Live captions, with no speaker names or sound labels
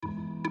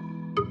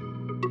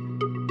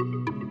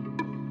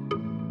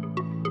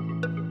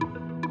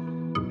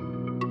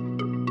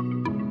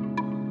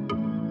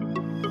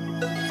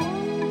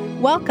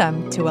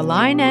Welcome to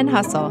Align and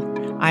Hustle.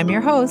 I'm your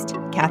host,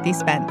 Kathy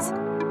Spence,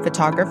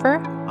 photographer,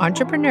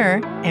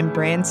 entrepreneur, and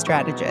brand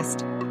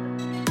strategist.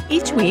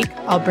 Each week,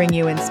 I'll bring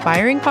you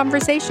inspiring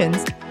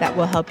conversations that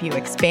will help you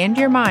expand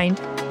your mind,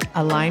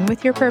 align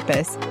with your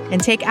purpose,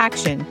 and take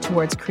action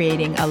towards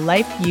creating a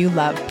life you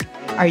love.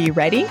 Are you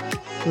ready?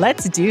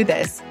 Let's do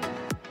this.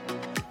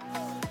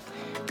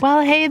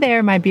 Well, hey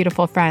there, my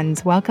beautiful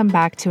friends. Welcome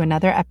back to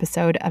another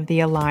episode of the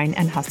Align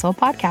and Hustle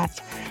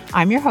podcast.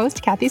 I'm your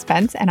host, Kathy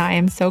Spence, and I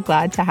am so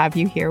glad to have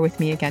you here with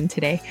me again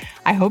today.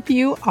 I hope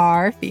you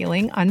are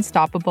feeling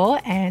unstoppable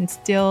and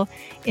still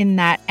in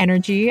that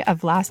energy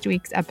of last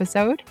week's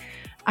episode.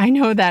 I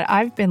know that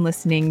I've been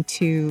listening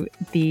to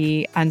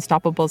the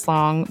Unstoppable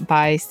song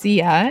by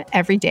Sia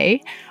every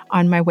day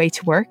on my way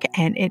to work,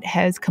 and it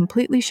has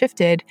completely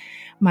shifted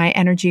my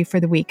energy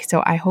for the week.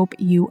 So I hope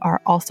you are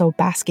also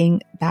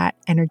basking that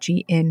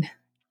energy in.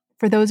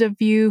 For those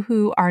of you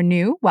who are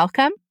new,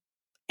 welcome.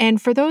 And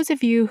for those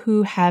of you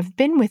who have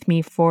been with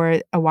me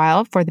for a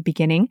while, for the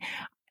beginning,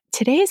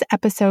 today's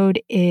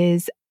episode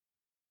is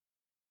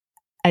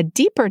a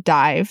deeper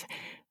dive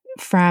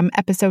from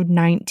episode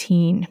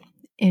 19,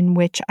 in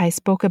which I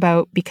spoke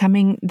about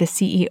becoming the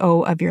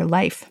CEO of your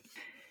life.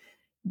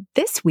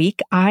 This week,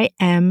 I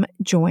am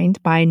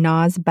joined by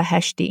Naz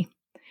Beheshti.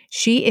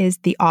 She is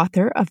the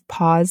author of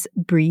Pause,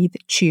 Breathe,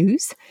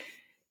 Choose: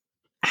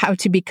 How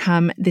to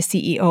Become the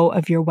CEO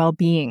of Your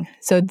Well-Being.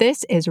 So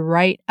this is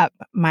right up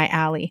my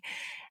alley.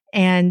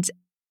 And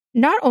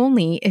not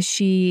only is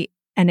she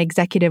an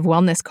executive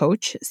wellness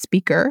coach,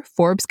 speaker,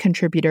 Forbes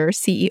contributor,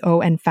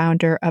 CEO, and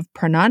founder of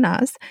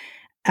Prananas,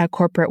 a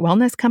corporate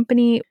wellness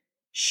company,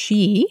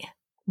 she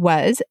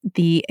was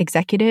the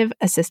executive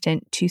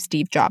assistant to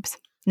Steve Jobs.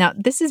 Now,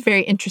 this is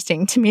very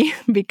interesting to me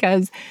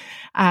because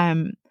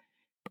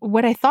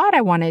what I thought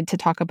I wanted to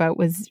talk about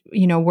was,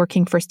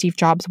 working for Steve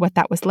Jobs, what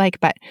that was like.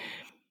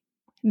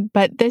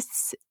 But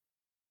this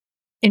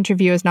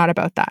interview is not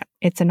about that.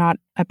 It's not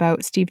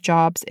about Steve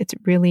Jobs. It's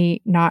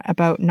really not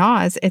about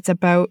Naz. It's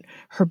about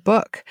her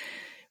book,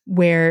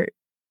 where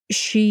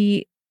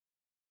she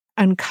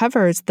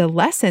uncovers the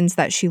lessons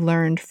that she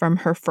learned from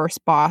her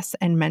first boss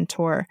and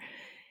mentor,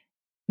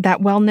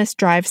 that wellness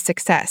drives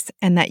success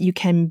and that you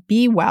can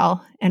be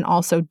well and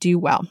also do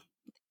well.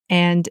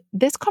 And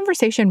this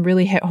conversation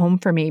really hit home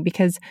for me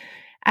because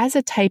as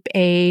a type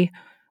A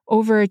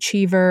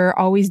overachiever,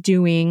 always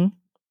doing,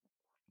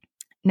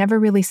 never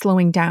really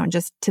slowing down,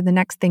 just to the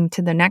next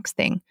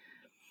thing.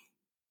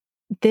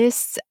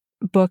 This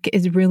book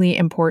is really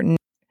important.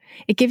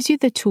 It gives you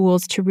the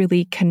tools to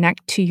really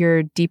connect to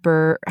your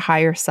deeper,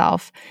 higher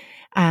self.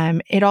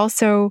 It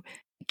also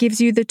gives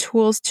you the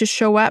tools to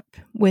show up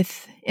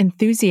with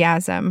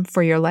enthusiasm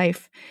for your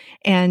life.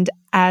 And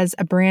as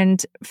a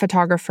brand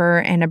photographer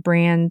and a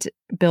brand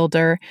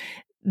builder,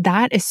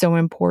 that is so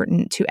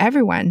important to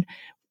everyone.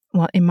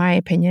 Well, in my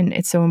opinion,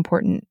 it's so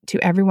important to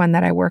everyone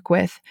that I work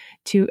with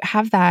to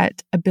have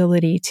that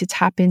ability to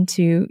tap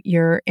into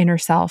your inner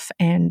self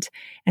and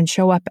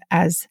show up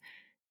as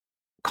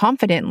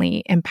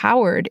confidently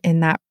empowered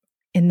in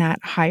that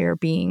higher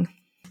being.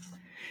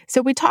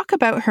 So we talk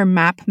about her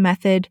MAP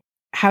method,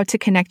 how to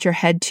connect your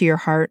head to your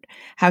heart,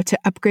 how to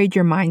upgrade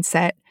your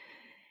mindset,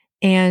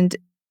 and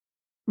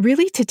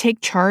really to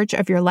take charge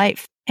of your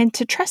life and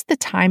to trust the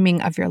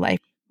timing of your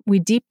life. We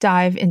deep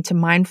dive into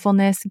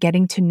mindfulness,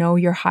 getting to know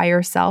your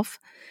higher self.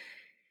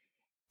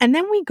 And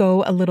then we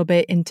go a little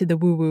bit into the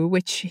woo-woo,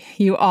 which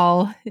you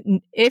all,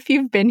 if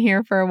you've been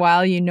here for a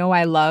while, you know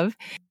I love.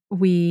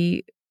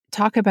 We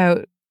talk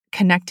about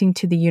connecting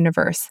to the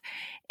universe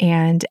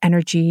and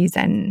energies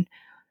and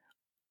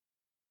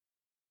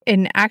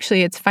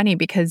actually, it's funny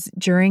because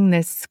during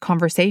this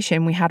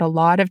conversation, we had a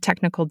lot of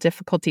technical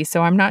difficulties.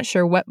 So I'm not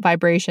sure what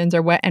vibrations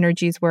or what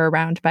energies were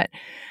around, but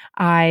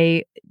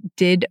I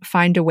did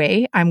find a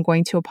way. I'm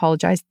going to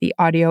apologize. The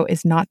audio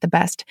is not the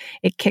best.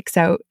 It kicks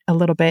out a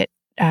little bit.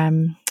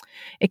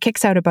 It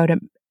kicks out about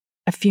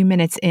a few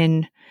minutes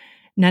in.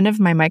 None of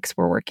my mics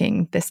were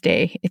working this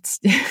day.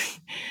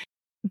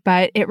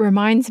 But it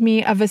reminds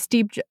me of a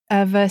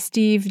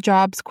Steve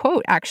Jobs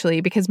quote,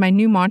 actually, because my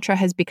new mantra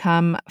has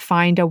become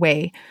find a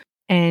way.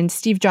 And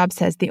Steve Jobs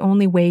says, the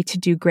only way to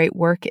do great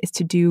work is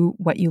to do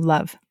what you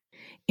love.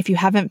 If you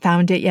haven't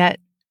found it yet,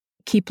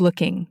 keep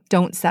looking.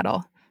 Don't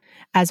settle.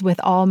 As with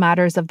all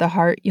matters of the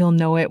heart, you'll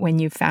know it when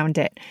you've found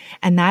it.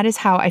 And that is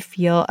how I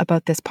feel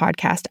about this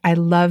podcast. I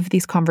love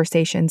these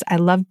conversations. I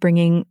love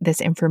bringing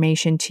this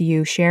information to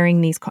you,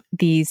 sharing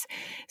these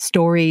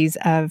stories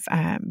of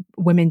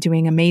women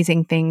doing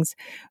amazing things,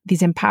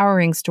 these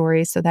empowering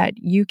stories so that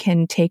you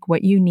can take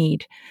what you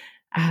need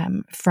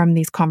from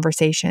these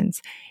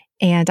conversations.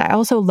 And I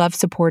also love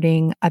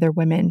supporting other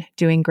women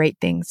doing great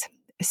things.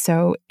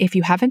 So if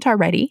you haven't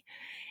already,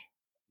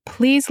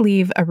 please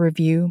leave a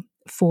review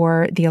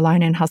for the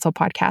Align and Hustle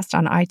podcast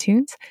on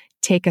iTunes.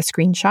 Take a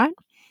screenshot,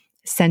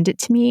 send it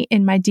to me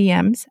in my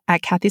DMs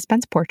at Kathy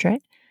Spence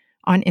Portrait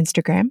on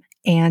Instagram,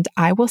 and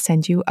I will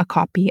send you a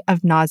copy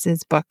of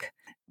Naz's book,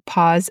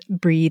 Pause,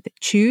 Breathe,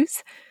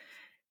 Choose.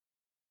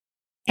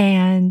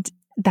 And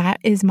that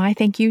is my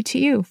thank you to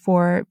you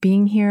for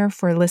being here,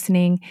 for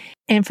listening,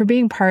 and for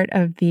being part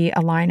of the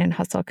Align and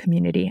Hustle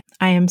community.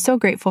 I am so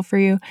grateful for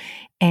you,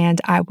 and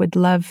I would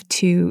love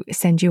to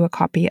send you a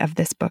copy of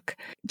this book.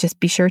 Just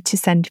be sure to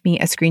send me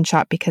a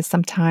screenshot because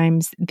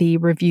sometimes the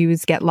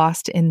reviews get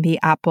lost in the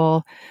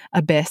Apple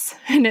abyss.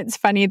 And it's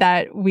funny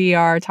that we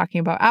are talking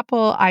about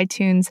Apple,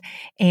 iTunes,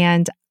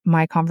 and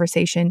my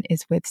conversation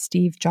is with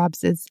Steve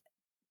Jobs'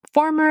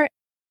 former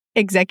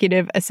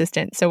executive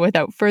assistant. So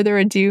without further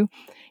ado,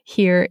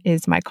 here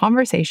is my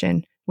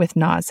conversation with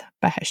Naz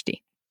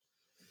Beheshti.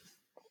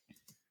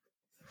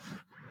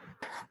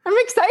 I'm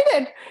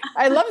excited.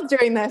 I love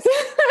doing this.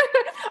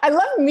 I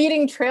love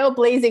meeting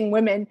trailblazing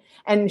women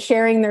and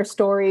sharing their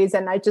stories.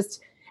 And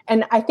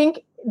I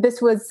think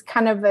this was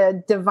kind of a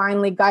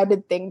divinely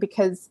guided thing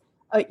because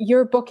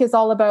your book is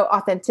all about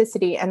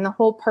authenticity. And the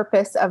whole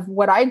purpose of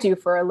what I do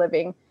for a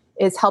living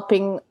is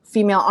helping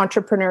female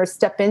entrepreneurs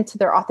step into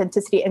their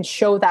authenticity and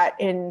show that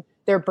in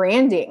their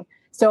branding.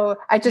 So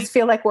I just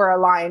feel like we're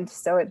aligned.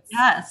 So I'm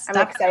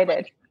definitely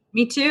excited.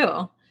 Me too.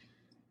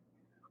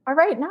 All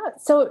right,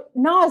 Naz. So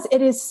Naz,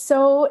 it is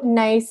so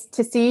nice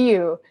to see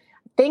you.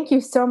 Thank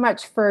you so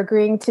much for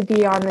agreeing to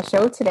be on the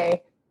show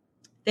today.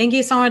 Thank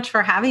you so much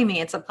for having me.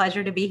 It's a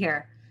pleasure to be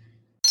here.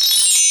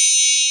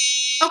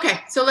 Okay,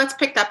 so let's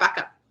pick that back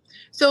up.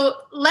 So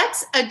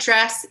let's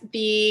address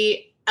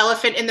the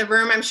elephant in the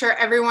room. I'm sure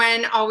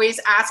everyone always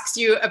asks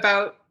you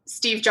about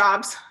Steve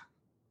Jobs,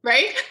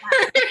 right?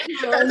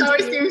 That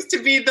always seems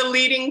to be the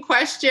leading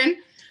question.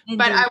 Indeed.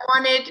 But I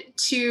wanted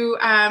to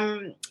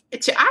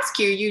ask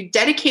you, you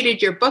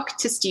dedicated your book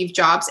to Steve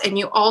Jobs, and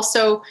you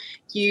also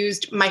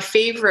used my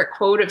favorite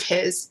quote of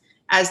his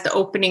as the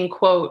opening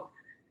quote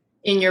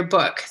in your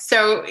book.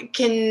 So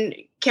can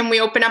we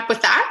open up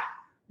with that?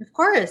 Of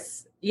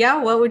course.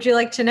 Yeah. What would you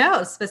like to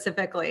know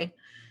specifically?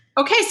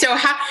 Okay.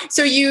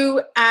 So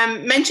you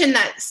mentioned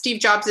that Steve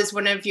Jobs is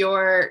one of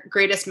your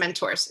greatest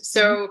mentors.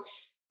 So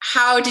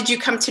how did you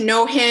come to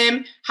know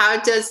him?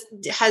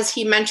 Has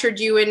he mentored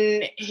you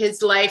in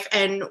his life?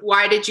 And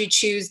why did you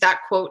choose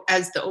that quote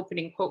as the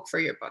opening quote for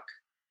your book?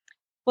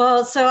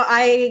 Well, so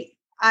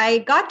I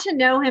got to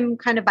know him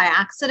kind of by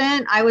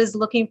accident. I was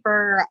looking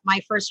for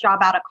my first job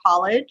out of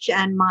college,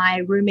 and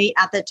my roommate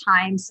at the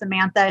time,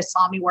 Samantha,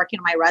 saw me working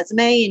on my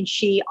resume, and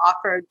she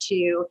offered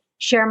to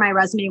share my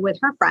resume with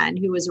her friend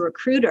who was a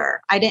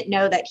recruiter. I didn't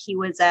know that he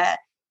was a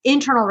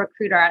internal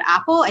recruiter at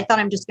Apple. I thought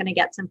I'm just going to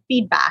get some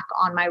feedback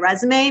on my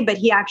resume, but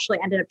he actually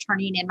ended up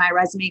turning in my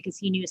resume because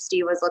he knew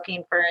Steve was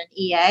looking for an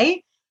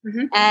EA.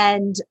 Mm-hmm.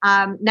 And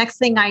next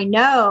thing I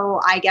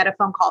know, I get a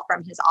phone call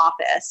from his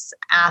office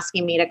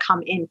asking me to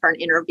come in for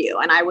an interview.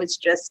 And I was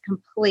just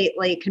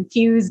completely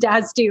confused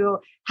as to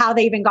how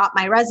they even got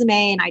my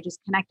resume. And I just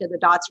connected the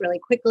dots really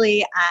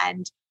quickly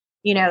and,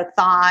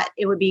 thought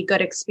it would be a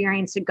good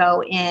experience to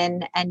go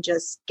in and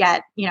just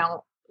get,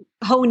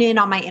 hone in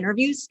on my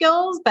interview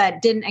skills,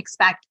 but didn't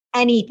expect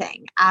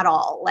anything at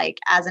all, like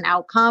as an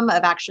outcome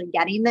of actually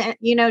getting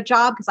the,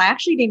 job. Because I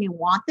actually didn't even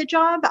want the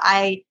job.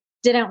 I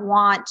didn't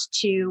want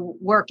to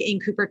work in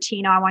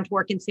Cupertino. I wanted to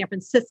work in San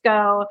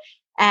Francisco.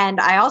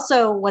 And I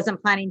also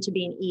wasn't planning to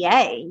be an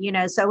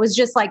EA, so it was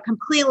just like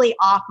completely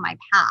off my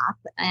path.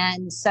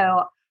 And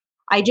so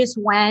I just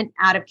went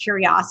out of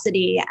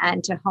curiosity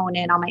and to hone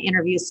in on my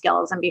interview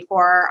skills. And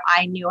before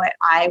I knew it,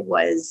 I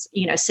was,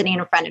 sitting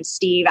in front of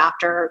Steve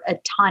after a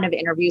ton of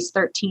interviews,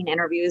 13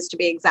 interviews to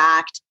be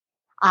exact,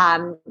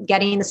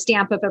 getting the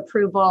stamp of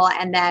approval.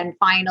 And then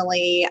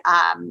finally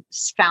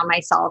found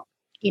myself,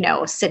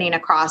 sitting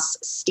across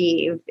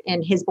Steve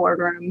in his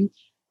boardroom,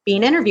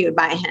 being interviewed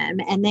by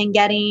him, and then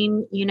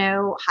getting,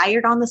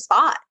 hired on the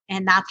spot.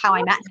 And that's how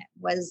I met him,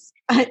 was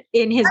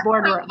in his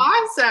boardroom.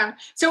 Awesome.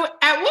 So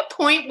at what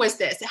point was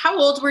this? How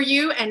old were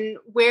you and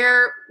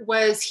where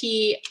was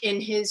he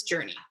in his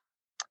journey?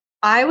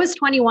 I was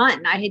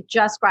 21. I had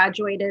just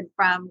graduated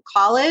from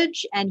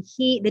college, and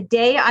the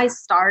day I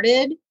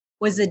started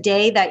was the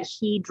day that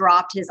he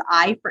dropped his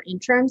I for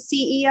interim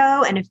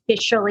CEO and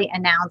officially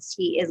announced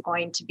he is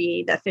going to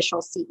be the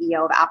official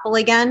CEO of Apple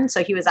again.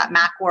 So he was at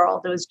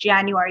Macworld. It was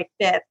January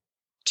 5th,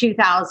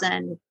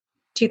 2000,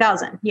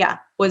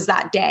 was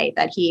that day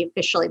that he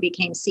officially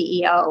became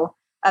CEO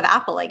of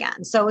Apple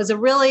again. So it was a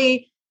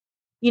really,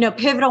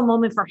 pivotal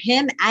moment for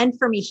him and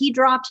for me. He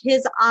dropped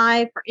his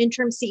I for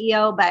interim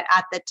CEO, but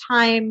at the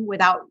time,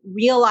 without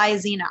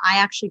realizing, I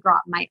actually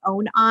dropped my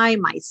own I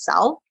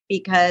myself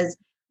because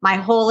my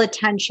whole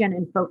attention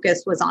and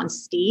focus was on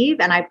Steve,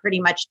 and I pretty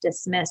much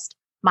dismissed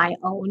my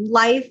own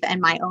life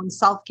and my own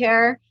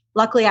self-care.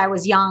 Luckily, I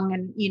was young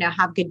and,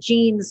 have good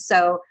genes,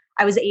 so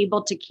I was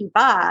able to keep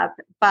up,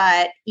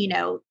 but,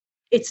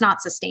 it's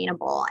not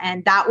sustainable.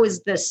 And that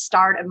was the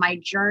start of my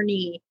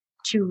journey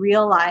to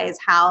realize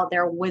how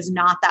there was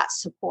not that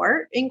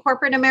support in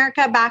corporate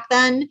America back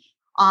then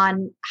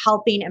on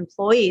helping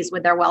employees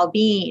with their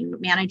well-being,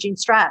 managing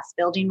stress,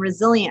 building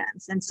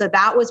resilience. And so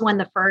that was when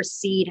the first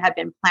seed had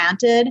been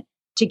planted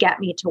to get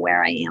me to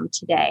where I am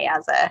today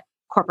as a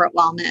corporate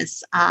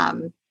wellness,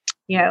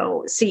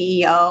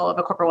 CEO of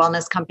a corporate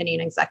wellness company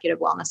and executive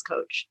wellness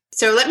coach.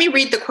 So let me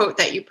read the quote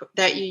that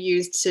you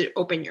used to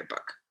open your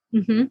book.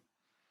 Mm-hmm.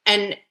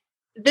 And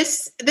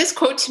this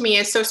quote to me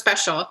is so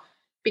special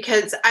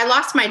because I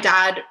lost my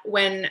dad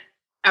when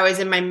I was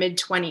in my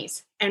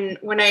mid-20s. And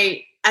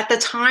at the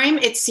time,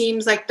 it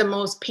seems like the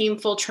most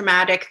painful,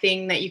 traumatic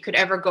thing that you could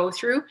ever go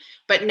through.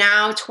 But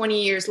now,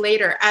 20 years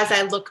later, as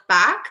I look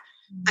back,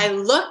 I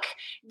look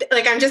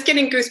like I'm just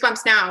getting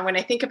goosebumps now when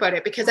I think about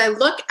it, because as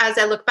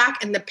I look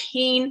back and the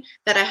pain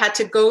that I had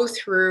to go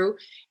through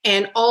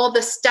and all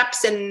the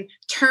steps and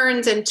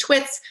turns and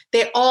twists,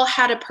 they all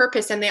had a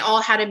purpose and they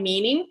all had a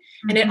meaning.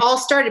 Mm-hmm. And it all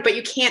started, but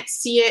you can't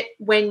see it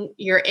when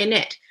you're in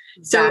it.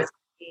 Exactly. So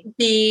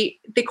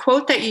the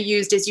quote that you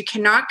used is, you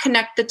cannot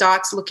connect the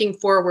dots looking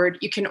forward.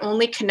 You can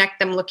only connect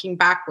them looking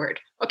backward.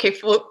 Okay,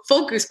 full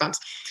goosebumps.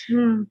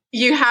 Mm.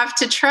 You have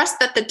to trust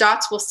that the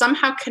dots will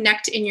somehow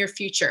connect in your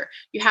future.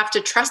 You have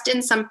to trust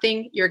in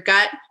something, your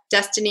gut,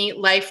 destiny,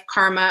 life,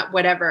 karma,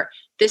 whatever.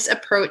 This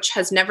approach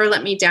has never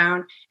let me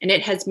down, and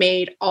it has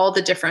made all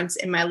the difference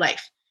in my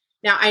life.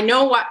 Now,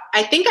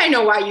 I think I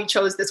know why you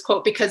chose this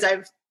quote, because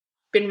I've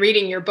been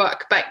reading your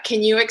book, but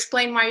can you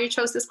explain why you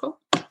chose this quote?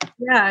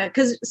 Yeah,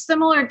 because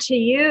similar to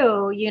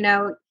you,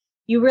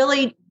 you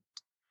really,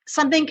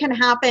 something can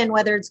happen,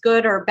 whether it's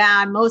good or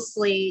bad,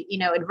 mostly,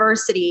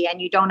 adversity,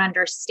 and you don't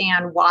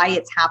understand why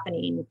it's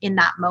happening in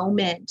that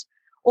moment.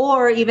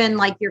 Or even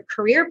like your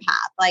career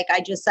path. Like I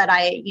just said,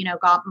 I,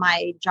 got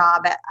my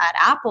job at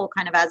Apple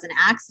kind of as an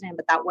accident,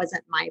 but that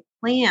wasn't my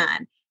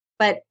plan.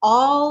 But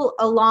all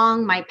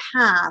along my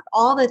path,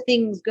 all the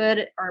things,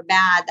 good or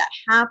bad, that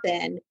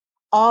happened,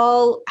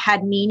 all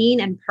had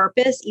meaning and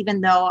purpose, even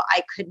though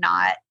I could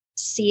not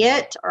see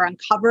it or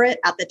uncover it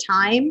at the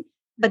time.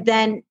 But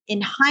then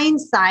in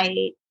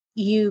hindsight,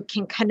 you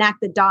can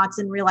connect the dots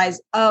and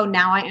realize, oh,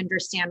 now I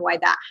understand why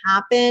that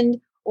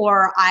happened,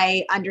 or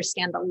I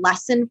understand the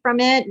lesson from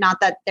it. Not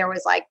that there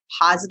was like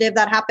positive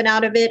that happened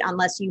out of it,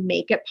 unless you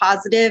make it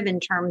positive in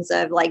terms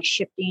of like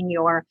shifting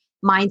your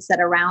mindset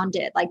around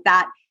it. Like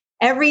that,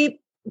 every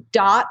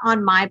dot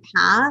on my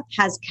path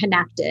has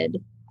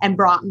connected and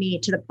brought me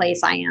to the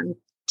place I am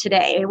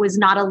today. It was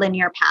not a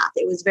linear path.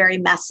 It was very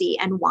messy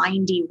and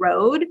windy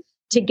road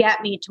to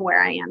get me to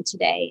where I am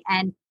today.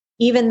 And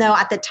even though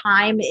at the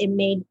time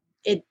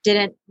it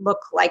didn't look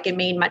like it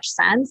made much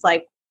sense,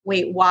 like,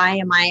 wait, why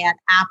am I at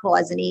Apple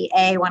as an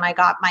EA when I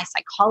got my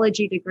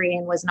psychology degree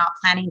and was not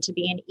planning to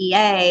be an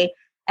EA?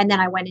 And then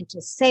I went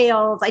into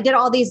sales. I did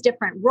all these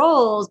different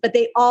roles, but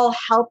they all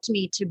helped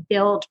me to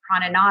build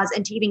Prana Naz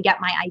and to even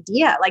get my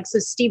idea. Like, so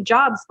Steve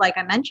Jobs, like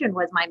I mentioned,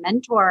 was my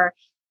mentor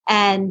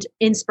and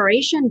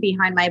inspiration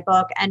behind my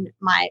book and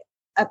my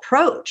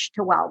approach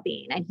to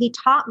well-being. And he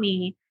taught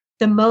me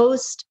the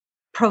most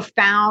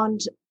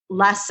profound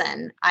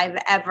lesson I've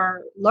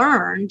ever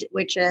learned,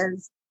 which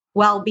is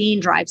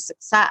well-being drives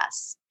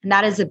success. And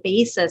that is a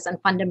basis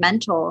and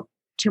fundamental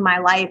to my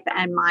life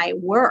and my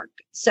work.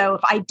 So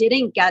if I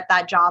didn't get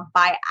that job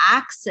by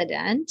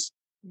accident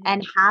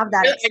and have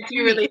that, I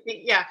do really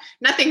think,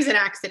 nothing's an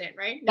accident,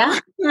 right? Yeah,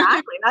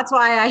 exactly. That's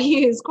why I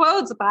use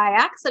quotes, by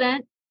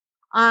accident.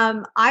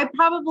 I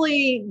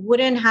probably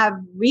wouldn't have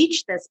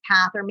reached this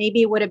path, or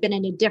maybe it would have been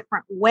in a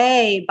different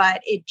way,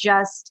 but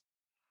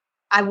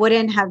I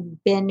wouldn't have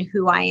been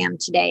who I am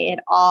today. It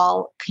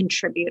all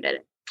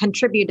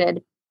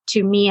contributed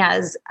to me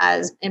as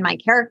in my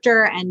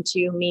character and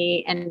to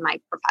me in my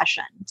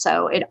profession.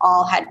 So it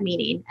all had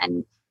meaning,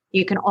 and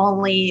you can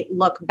only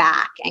look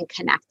back and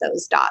connect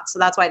those dots. So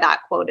that's why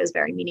that quote is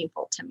very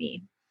meaningful to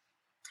me.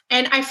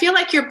 And I feel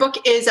like your book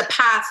is a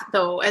path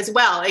though, as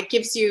well. It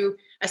gives you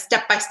a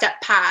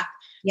step-by-step path.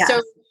 Yes.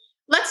 So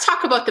let's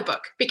talk about the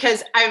book,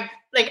 because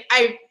like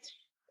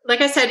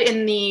I said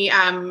in the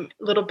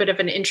little bit of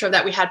an intro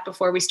that we had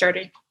before we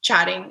started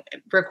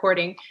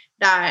recording,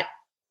 that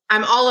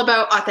I'm all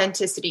about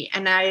authenticity.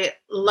 And I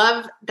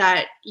love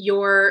that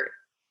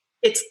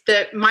it's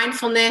the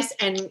mindfulness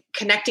and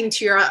connecting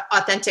to your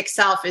authentic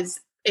self is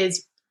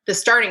the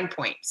starting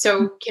point.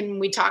 So can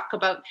we talk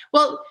about,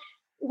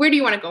 where do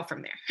you want to go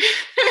from there?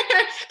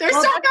 There's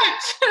so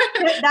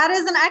much. That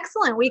is an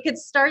excellent. We could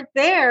start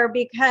there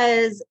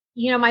because,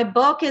 my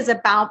book is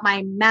about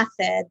my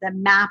method, the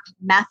MAP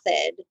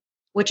method,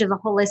 which is a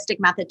holistic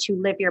method to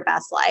live your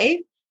best life.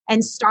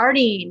 And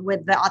starting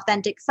with the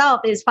authentic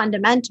self is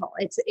fundamental.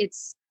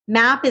 It's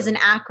MAP is an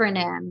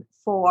acronym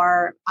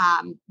for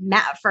my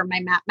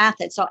MAP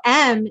method. So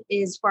M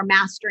is for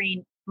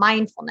mastering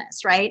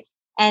mindfulness, right?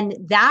 And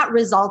that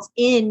results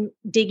in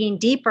digging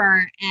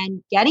deeper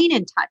and getting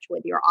in touch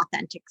with your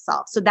authentic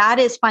self. So that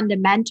is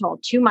fundamental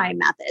to my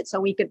method. So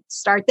we could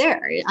start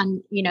there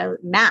on,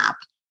 MAP,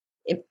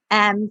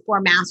 M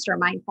for master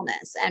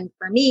mindfulness. And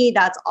for me,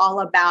 that's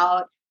all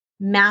about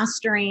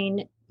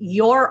mastering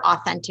your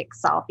authentic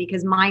self,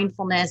 because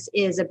mindfulness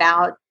is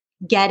about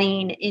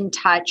getting in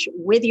touch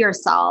with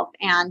yourself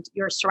and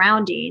your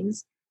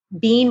surroundings,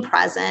 being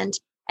present,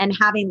 and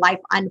having life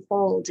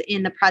unfold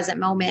in the present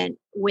moment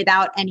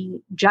without any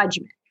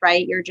judgment,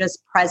 right? You're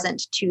just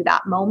present to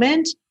that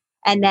moment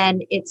And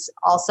then it's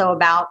also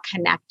about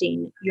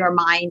connecting your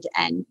mind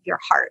and your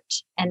heart.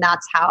 And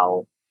that's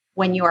how,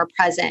 when you are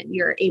present,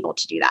 you're able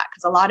to do that.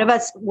 Because a lot of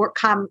us work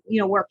from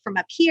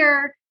up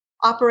here,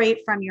 operate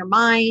from your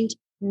mind,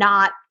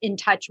 not in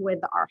touch with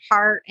our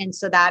heart. And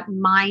so that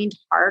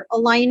mind-heart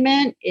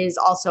alignment is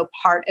also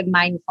part of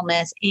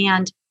mindfulness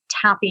and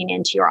tapping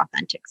into your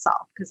authentic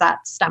self, because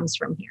that stems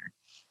from here,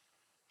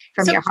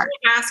 from your heart.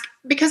 Let me ask,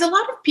 because a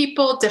lot of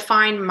people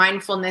define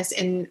mindfulness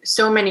in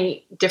so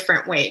many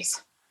different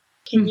ways.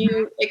 Can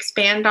you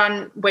expand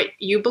on what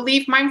you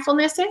believe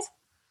mindfulness is?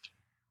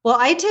 Well,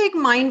 I take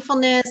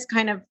mindfulness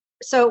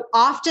so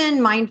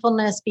often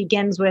mindfulness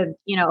begins with,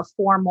 a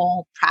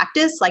formal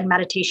practice like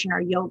meditation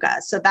or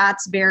yoga. So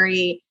that's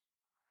very,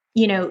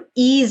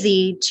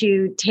 easy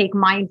to take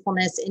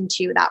mindfulness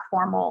into that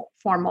formal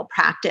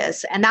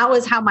practice. And that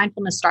was how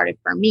mindfulness started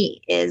for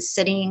me, is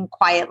sitting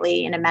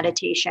quietly in a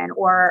meditation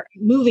or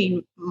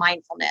moving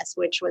mindfulness,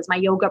 which was my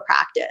yoga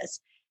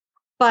practice.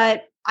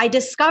 But I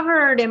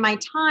discovered in my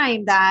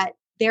time that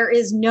there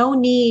is no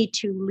need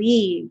to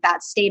leave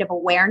that state of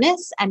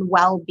awareness and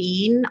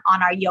well-being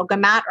on our yoga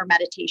mat or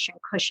meditation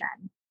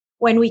cushion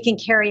when we can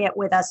carry it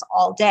with us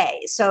all day.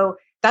 So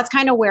that's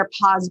kind of where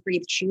Pause,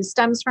 Breathe, Choose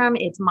stems from.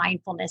 It's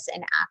mindfulness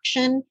in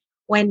action.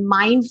 When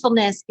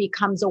mindfulness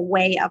becomes a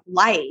way of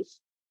life,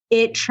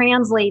 it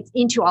translates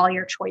into all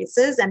your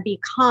choices and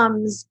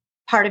becomes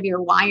part of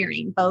your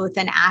wiring, both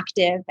an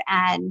active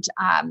and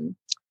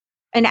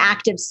an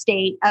active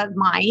state of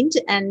mind,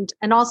 and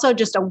also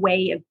just a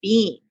way of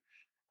being.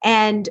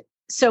 And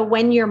so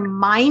when you're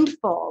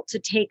mindful to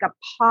take a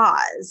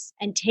pause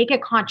and take a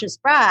conscious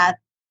breath,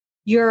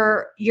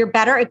 you're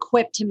better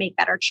equipped to make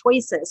better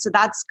choices. So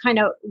that's kind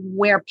of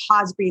where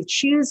Pause, Breathe,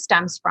 Choose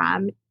stems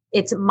from.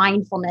 It's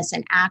mindfulness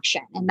in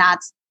action. And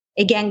that's,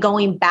 again,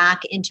 going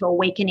back into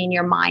awakening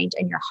your mind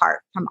and your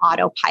heart from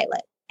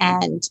autopilot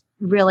and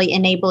really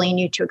enabling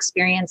you to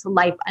experience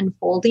life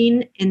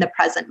unfolding in the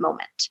present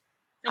moment.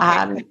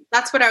 Okay.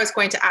 That's what I was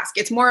going to ask.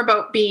 It's more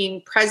about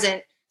being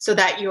present so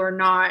that you're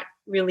not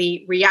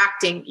really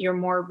reacting. You're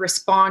more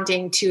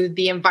responding to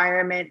the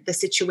environment, the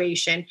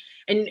situation.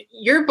 And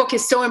your book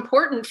is so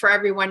important for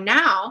everyone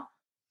now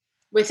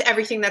with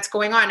everything that's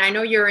going on. I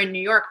know you're in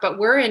New York, but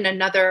we're in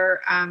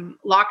another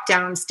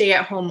lockdown,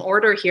 stay-at-home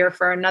order here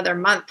for another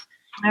month.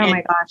 Oh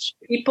my gosh.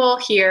 People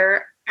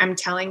here, I'm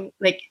telling,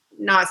 I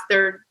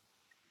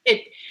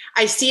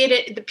see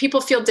it, the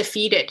people feel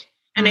defeated.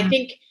 And I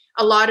think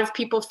a lot of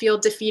people feel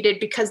defeated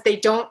because they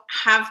don't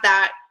have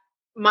that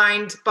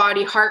mind,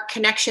 body, heart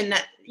connection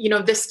that,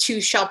 this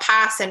too shall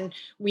pass. And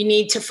we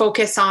need to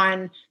focus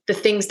on the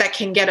things that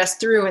can get us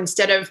through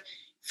instead of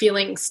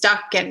feeling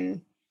stuck.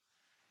 And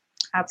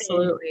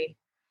absolutely.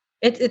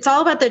 It's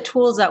all about the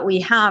tools that we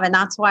have. And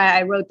that's why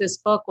I wrote this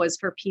book, was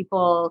for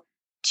people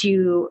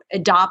to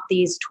adopt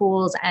these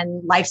tools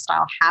and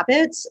lifestyle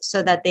habits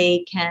so that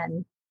they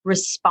can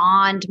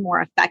respond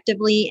more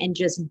effectively and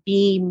just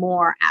be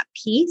more at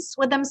peace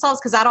with themselves.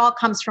 Because that all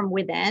comes from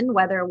within,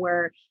 whether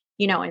we're,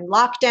 in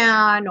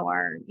lockdown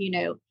or,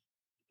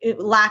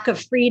 lack of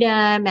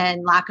freedom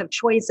and lack of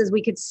choices,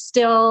 we could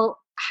still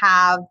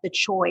have the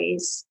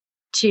choice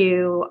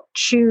to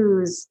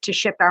choose to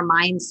shift our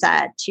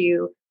mindset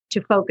to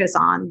focus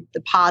on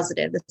the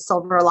positive, the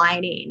silver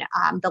lining,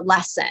 the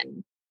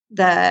lesson,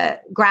 the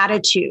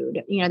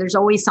gratitude. There's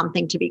always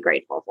something to be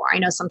grateful for. I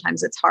know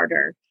sometimes it's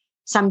harder.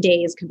 Some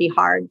days could be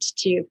hard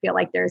to feel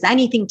like there's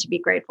anything to be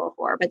grateful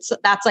for, but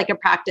that's like a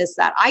practice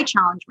that I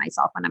challenge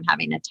myself when I'm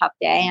having a tough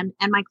day,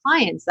 and my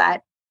clients,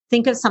 that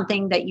think of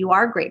something that you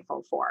are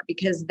grateful for,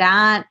 because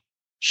that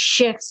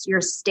shifts your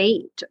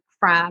state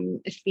from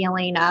a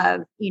feeling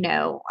of,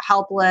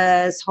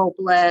 helpless,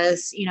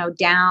 hopeless,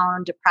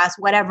 down, depressed,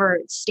 whatever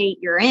state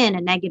you're in, a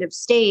negative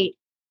state,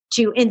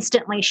 to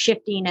instantly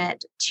shifting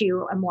it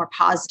to a more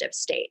positive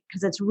state.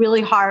 Because it's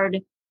really hard.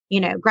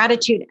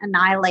 Gratitude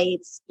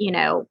annihilates,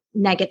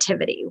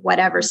 negativity,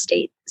 whatever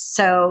state.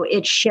 So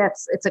it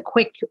shifts. It's a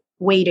quick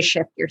way to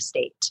shift your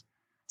state.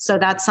 So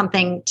that's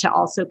something to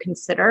also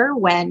consider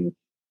when,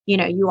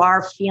 you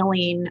are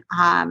feeling,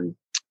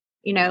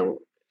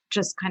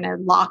 just kind of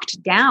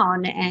locked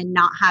down and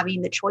not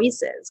having the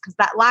choices, because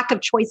that lack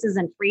of choices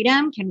and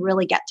freedom can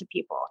really get to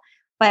people.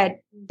 But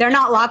they're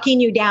not locking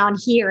you down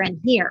here and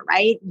here,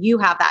 right? You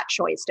have that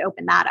choice to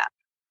open that up.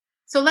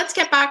 So let's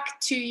get back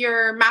to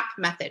your MAP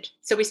method.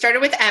 So we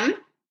started with M.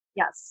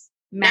 Yes.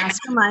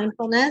 Master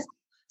mindfulness.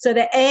 So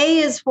the A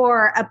is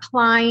for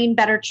applying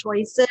better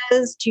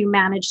choices to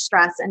manage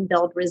stress and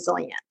build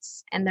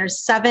resilience. And there's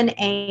 7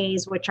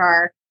 A's, which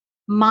are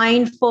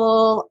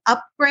mindful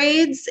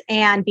upgrades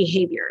and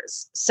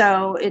behaviors.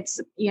 So it's,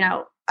 if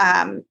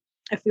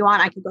you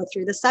want, I could go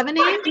through the 7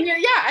 A's.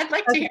 Yeah, I'd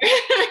like to hear.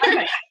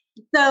 Okay.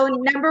 So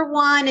number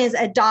 1 is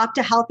adopt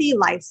a healthy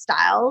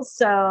lifestyle.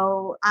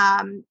 So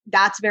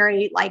that's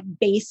very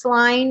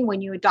baseline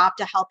when you adopt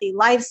a healthy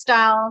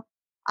lifestyle.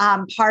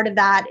 Part of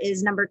that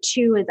is number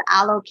 2 is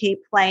allocate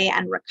play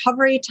and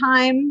recovery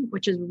time,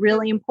 which is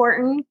really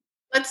important.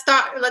 Let's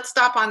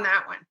stop on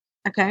that one.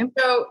 Okay.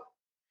 So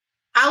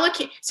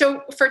allocate.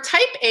 So for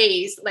type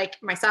A's,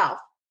 like myself,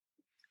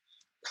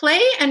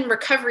 play and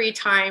recovery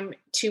time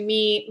to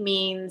me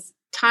means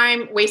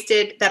time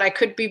wasted that I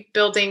could be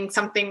building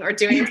something or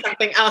doing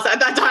something else at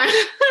that time.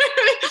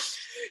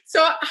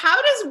 So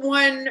how does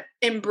one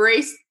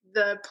embrace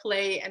the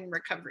play and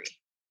recovery?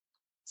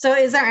 So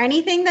is there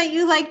anything that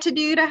you like to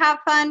do to have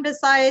fun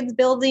besides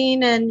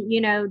building and,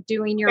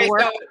 doing your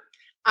work? So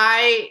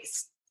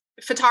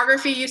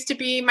photography used to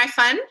be my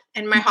fun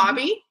and my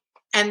hobby.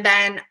 And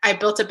then I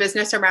built a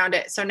business around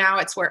it. So now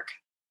it's work.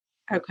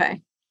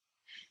 Okay.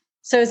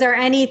 So is there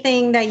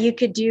anything that you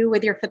could do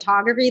with your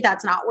photography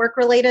that's not work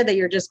related, that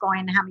you're just going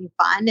and having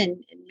fun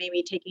and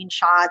maybe taking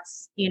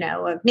shots,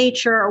 of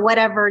nature or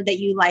whatever that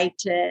you like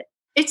to?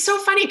 It's so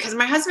funny because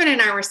my husband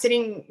and I were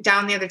sitting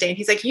down the other day and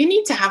he's like, you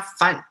need to have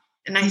fun.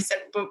 And I said,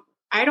 but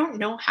I don't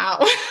know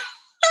how.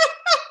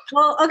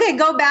 Well, okay,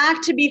 go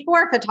back to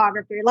before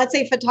photography. Let's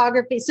say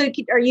photography. So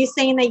are you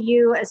saying that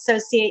you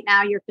associate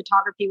now your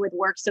photography with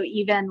work? So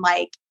even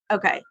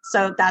okay,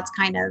 so that's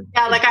kind of...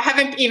 Yeah, I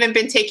haven't even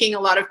been taking a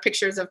lot of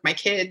pictures of my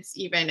kids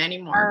even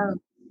anymore.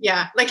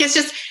 Yeah,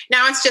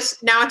 now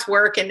it's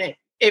work, and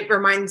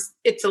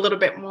it's a little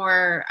bit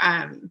more,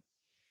 I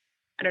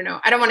don't know.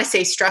 I don't want to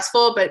say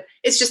stressful, but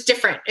it's just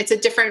different. It's a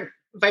different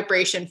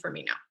vibration for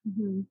me now.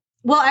 Mm-hmm.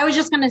 Well, I was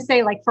just going to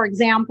say, for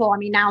example,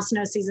 now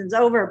snow season's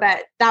over,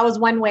 but that was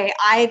one way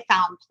I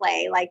found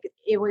play.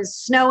 It was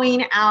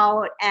snowing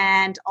out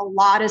and a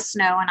lot of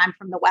snow, and I'm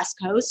from the West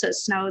Coast, so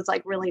snow is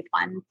really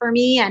fun for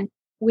me. And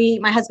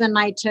my husband and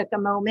I took a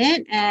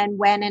moment and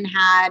went and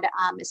had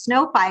a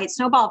snowball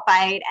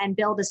fight, and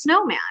build a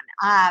snowman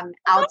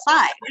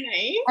outside.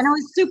 Nice. And it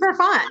was super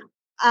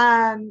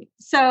fun.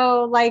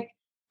 So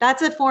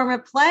that's a form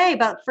of play.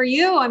 But for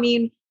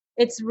you,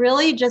 it's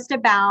really just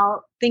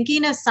about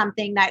thinking of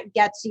something that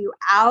gets you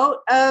out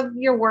of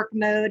your work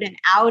mode and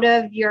out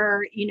of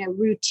your,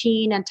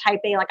 routine and type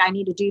A, I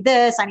need to do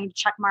this, I need to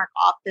check mark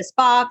off this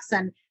box.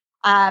 And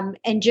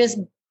just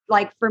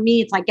for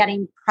me, it's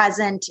getting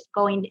present,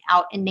 going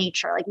out in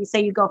nature. Like you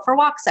say, you go for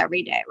walks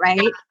every day,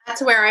 right? Yeah,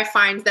 that's where I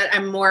find that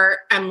I'm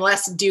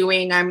less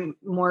doing, I'm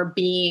more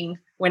being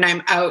when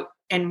I'm out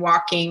and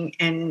walking.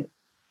 And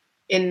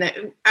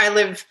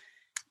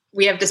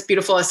we have this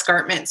beautiful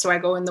escarpment. So I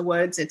go in the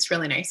woods. It's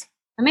really nice.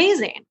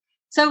 Amazing.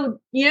 So,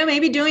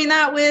 maybe doing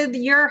that with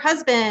your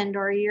husband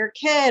or your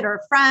kid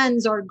or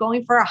friends, or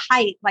going for a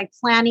hike,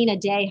 planning a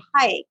day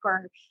hike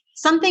or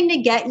something to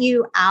get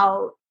you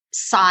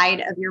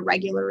outside of your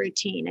regular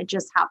routine and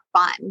just have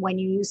fun. When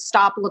you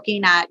stop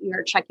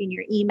checking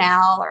your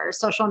email or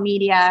social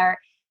media,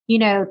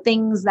 or,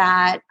 things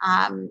that,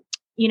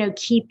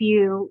 keep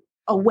you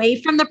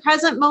away from the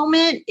present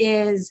moment,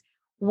 is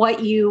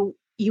what you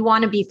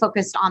want to be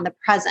focused on the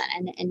present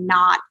and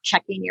not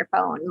checking your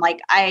phone.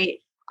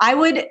 I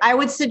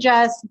would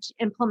suggest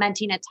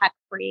implementing a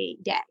tech-free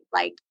day,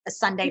 like a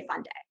Sunday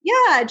fun day.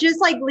 Yeah, just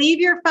leave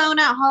your phone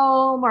at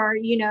home, or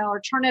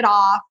or turn it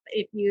off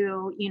if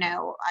you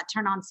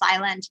turn on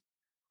silent.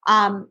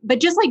 But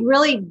just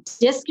really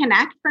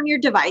disconnect from your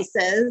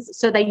devices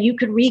so that you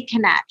could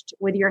reconnect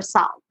with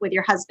yourself, with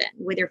your husband,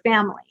 with your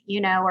family,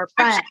 or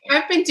friends. Actually,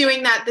 I've been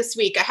doing that this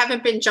week. I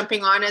haven't been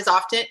jumping on as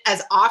often,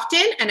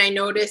 and I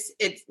notice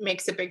it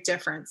makes a big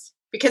difference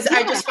because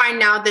I just find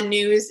now the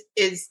news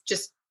is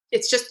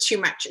it's just too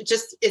much. It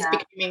just is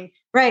becoming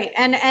right.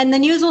 And the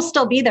news will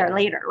still be there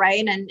later.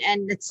 Right. And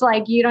it's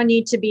you don't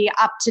need to be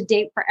up to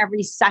date for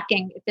every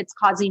second. If it's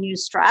causing you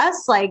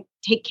stress,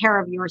 take care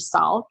of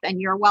yourself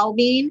and your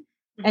well-being.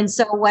 Mm-hmm. And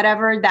so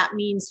whatever that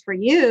means for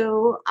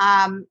you,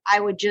 I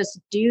would just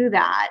do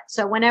that.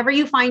 So whenever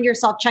you find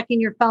yourself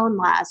checking your phone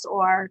less,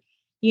 or,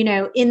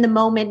 in the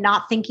moment,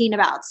 not thinking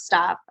about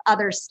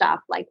other stuff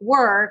like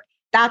work,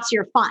 that's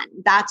your fun.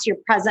 That's your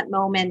present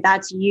moment.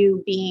 That's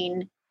you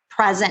being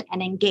present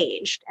and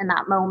engaged in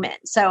that moment.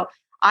 So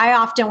I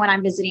often, when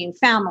I'm visiting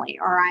family,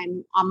 or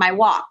I'm on my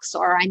walks,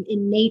 or I'm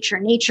in nature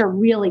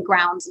really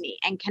grounds me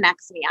and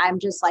connects me. I'm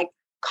just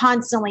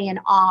constantly in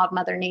awe of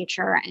Mother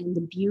Nature and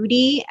the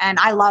beauty. And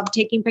I love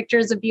taking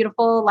pictures of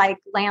beautiful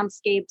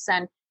landscapes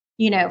and,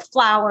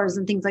 flowers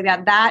and things like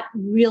that. That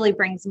really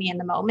brings me in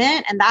the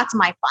moment. And that's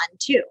my fun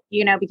too,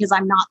 because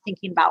I'm not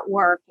thinking about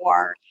work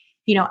or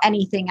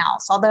anything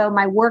else. Although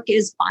my work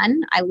is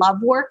fun. I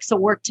love work. So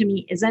work to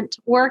me isn't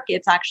work.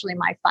 It's actually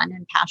my fun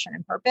and passion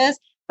and purpose.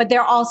 But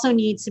there also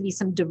needs to be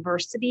some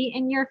diversity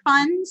in your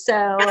fun.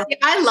 So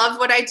I love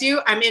what I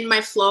do. I'm in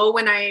my flow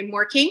when I'm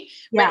working.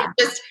 Yeah.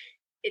 But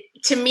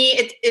to me,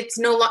 it's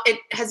no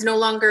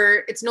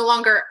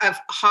longer a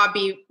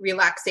hobby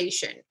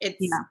relaxation. It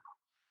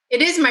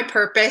is my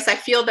purpose. I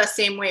feel the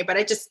same way, but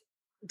I just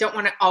don't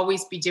want to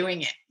always be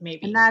doing it,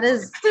 maybe. And that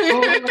is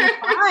totally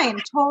fine,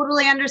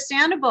 totally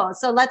understandable.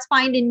 So let's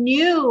find a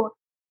new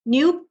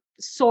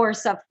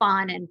source of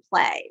fun and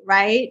play,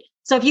 right?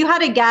 So if you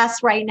had a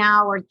guess right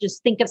now, or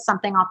just think of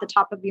something off the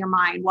top of your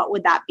mind, what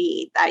would that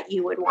be that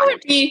you would want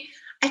to do?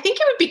 I think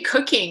it would be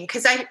cooking,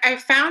 because I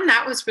found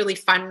that was really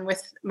fun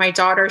with my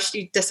daughter.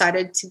 She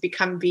decided to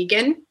become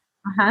vegan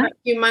a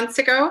few months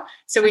ago.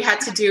 So we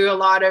had to do a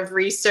lot of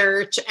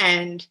research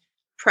and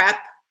prep.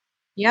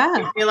 Yeah.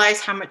 You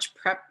realize how much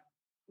prep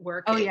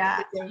work Oh, is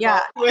yeah. involved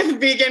Yeah. with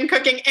vegan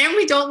cooking. And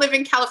we don't live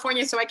in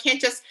California, so I can't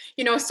just,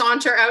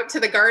 saunter out to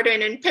the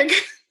garden and pick.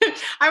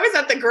 I was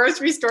at the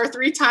grocery store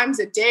 3 times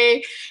a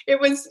day. It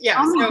was,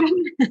 Oh my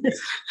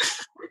goodness.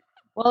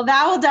 Well,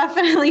 that will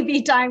definitely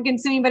be time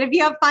consuming, but if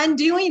you have fun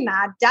doing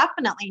that,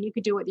 definitely, and you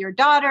could do it with your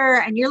daughter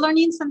and you're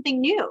learning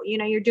something new,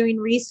 you're doing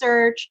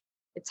research,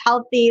 it's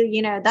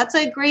healthy, that's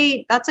a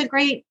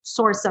great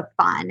source of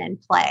fun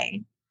and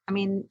play. I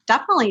mean,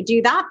 definitely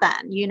do that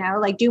then,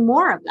 do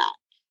more of that.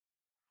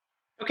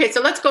 Okay.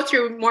 So let's go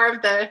through more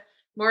of the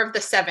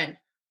 7.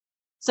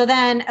 So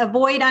then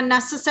avoid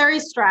unnecessary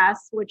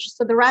stress,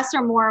 so the rest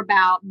are more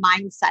about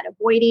mindset,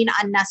 avoiding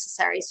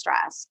unnecessary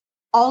stress.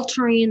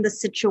 Altering the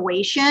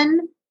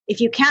situation.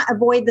 If you can't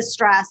avoid the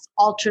stress,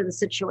 alter the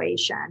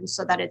situation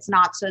so that it's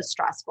not so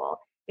stressful.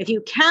 If you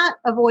can't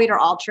avoid or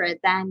alter it,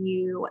 then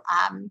you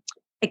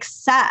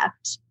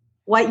accept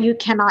what you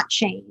cannot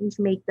change,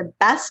 make the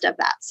best of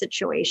that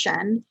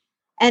situation.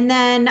 And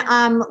then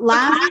can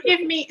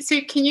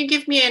you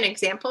give me an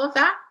example of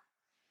that?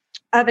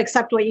 Of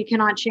accept what you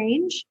cannot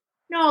change?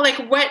 No,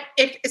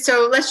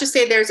 so let's just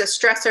say there's a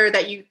stressor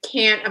that you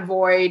can't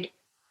avoid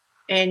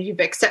and you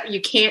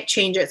can't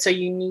change it, so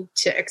you need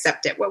to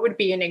accept it. What would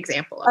be an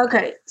example of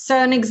that? So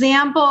an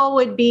example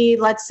would be,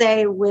 let's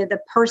say, with a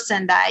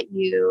person that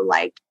you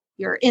like,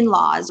 your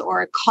in-laws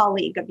or a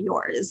colleague of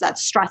yours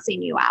that's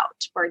stressing you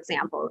out, for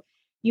example.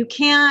 You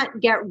can't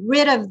get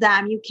rid of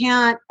them. You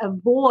can't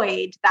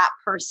avoid that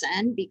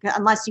person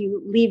unless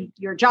you leave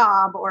your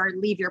job or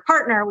leave your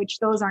partner, which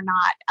those are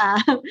not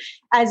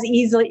as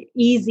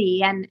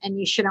easy, and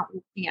you shouldn't,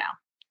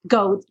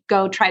 go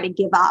try to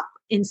give up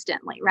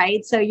instantly,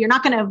 right? So you're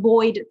not going to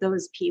avoid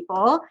those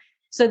people.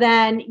 So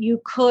then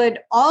you could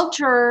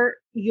alter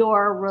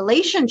your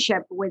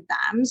relationship with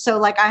them.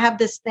 So I have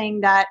this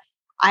thing that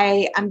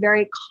I'm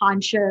very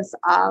conscious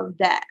of,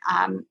 that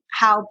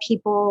how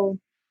people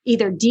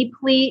either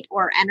deplete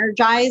or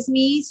energize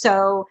me.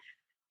 So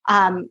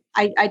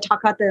I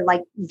talk about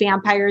the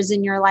vampires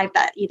in your life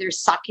that either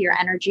suck your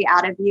energy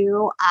out of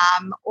you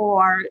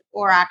or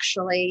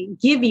actually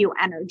give you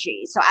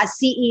energy. So as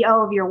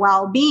CEO of your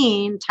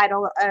well-being,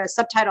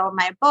 subtitle of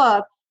my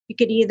book, you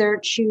could either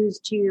choose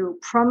to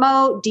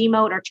promote,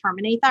 demote, or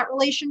terminate that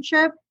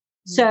relationship.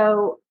 Mm-hmm.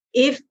 So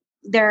if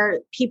there are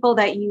people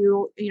that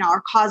you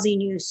are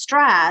causing you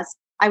stress,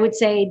 I would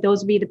say those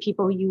would be the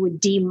people you would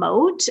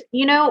demote,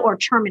 or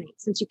terminate,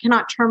 since you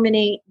cannot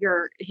terminate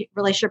your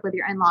relationship with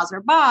your in-laws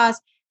or boss.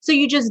 So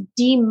you just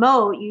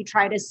demote, you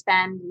try to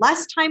spend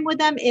less time with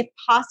them if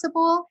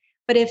possible.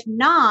 But if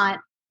not,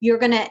 you're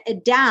going to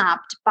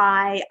adapt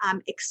by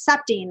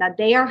accepting that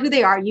they are who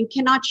they are. You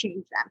cannot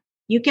change them.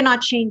 You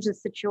cannot change the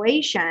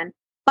situation,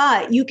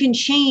 but you can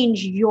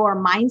change your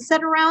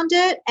mindset around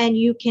it. And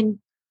you can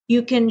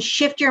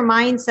shift your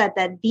mindset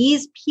that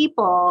these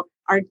people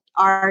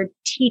are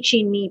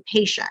teaching me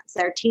patience.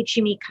 They're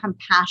teaching me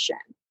compassion.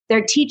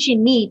 They're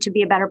teaching me to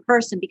be a better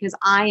person because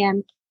I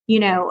am,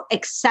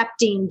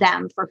 accepting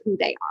them for who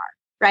they are.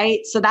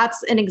 Right. So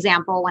that's an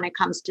example when it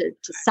comes to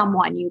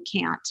someone you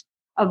can't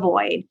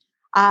avoid.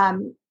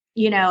 And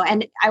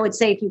I would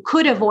say if you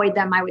could avoid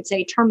them, I would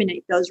say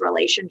terminate those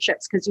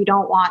relationships because you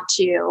don't want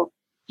to,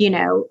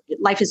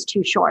 life is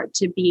too short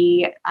to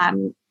be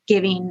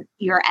giving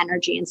your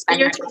energy and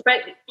spending.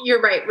 But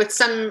you're right. With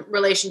some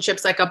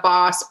relationships, like a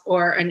boss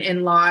or an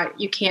in-law,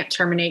 you can't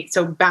terminate.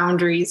 So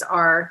boundaries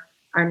are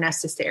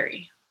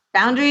necessary.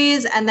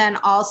 Boundaries, and then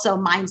also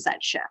mindset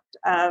shift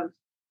of,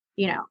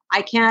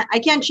 I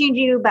can't change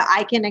you, but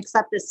I can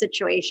accept this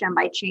situation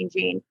by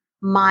changing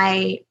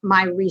my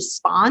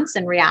response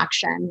and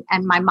reaction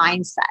and my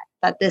mindset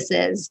that this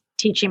is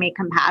teaching me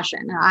compassion.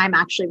 And I'm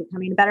actually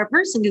becoming a better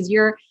person because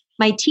you're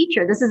my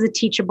teacher. This is a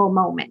teachable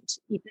moment,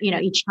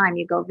 each time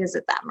you go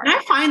visit them. Right? And I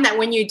find that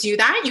when you do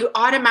that, you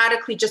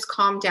automatically just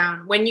calm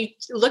down. When you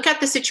look at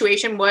the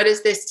situation, what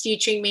is this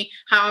teaching me?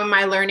 How am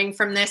I learning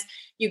from this?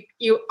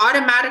 You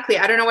automatically,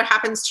 I don't know what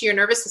happens to your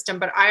nervous system,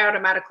 but I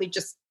automatically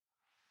just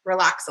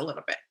relax a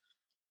little bit.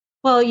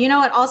 Well,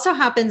 what also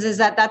happens is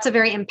that that's a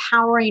very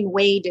empowering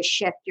way to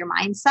shift your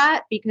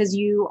mindset because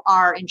you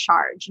are in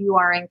charge, you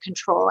are in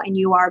control, and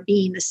you are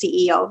being the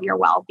CEO of your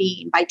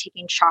well-being by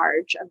taking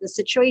charge of the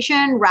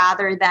situation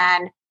rather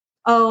than,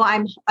 oh,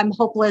 I'm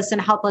hopeless and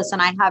helpless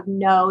and I have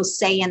no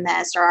say in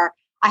this or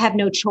I have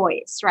no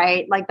choice,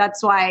 right?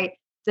 That's why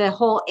the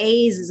whole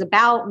A's is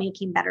about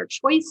making better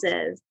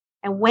choices.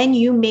 And when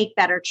you make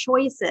better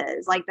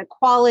choices, the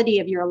quality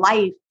of your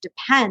life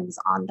depends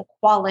on the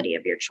quality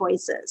of your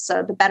choices.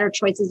 So the better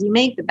choices you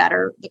make, the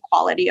better the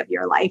quality of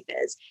your life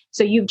is.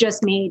 So you've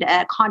just made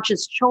a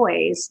conscious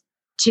choice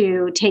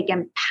to take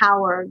an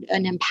empowered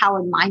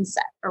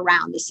mindset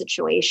around the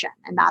situation.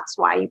 And that's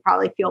why you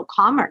probably feel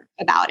calmer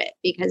about it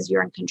because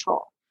you're in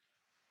control.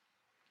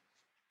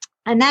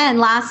 And then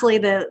lastly,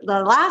 the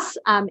last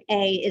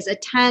A is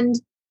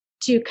attend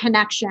to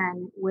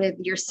connection with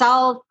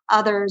yourself,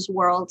 others,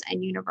 world,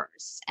 and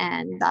universe.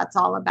 And that's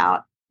all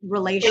about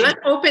relationships. Okay, let's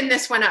open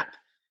this one up.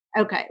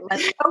 Okay,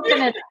 let's open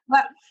it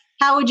up.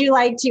 How would you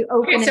like to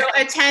open okay, so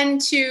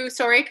attend to,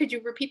 sorry, could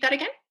you repeat that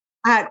again?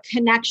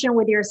 Connection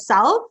with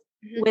yourself,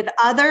 with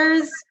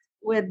others,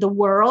 with the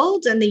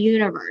world and the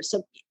universe.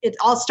 So it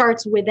all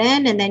starts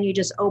within, and then you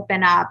just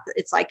open up.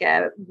 It's like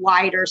a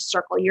wider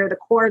circle. You're the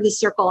core of the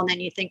circle. And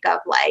then you think of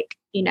like,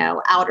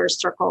 outer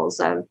circles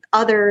of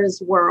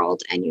others,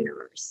 world, and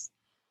universe.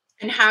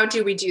 And how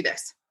do we do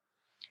this?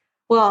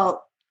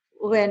 Well,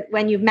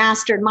 when you've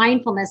mastered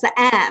mindfulness, the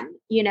M,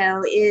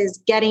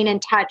 is getting in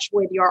touch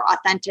with your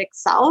authentic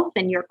self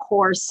and your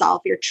core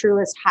self, your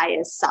truest,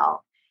 highest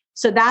self.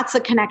 So that's a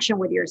connection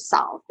with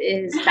yourself.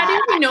 How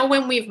do we know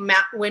when we've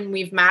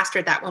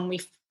mastered that, when we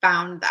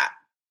found that?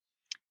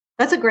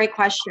 That's a great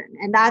question.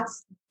 And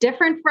that's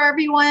different for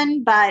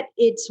everyone, but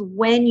it's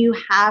when you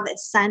have a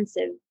sense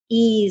of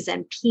ease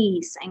and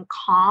peace and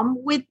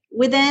calm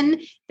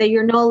within, that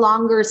you're no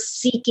longer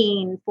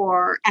seeking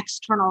for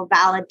external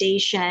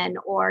validation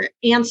or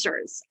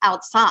answers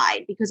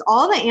outside, because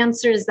all the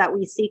answers that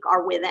we seek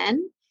are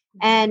within.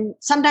 And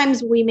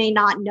sometimes we may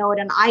not know it.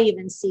 And I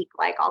even seek,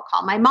 like, I'll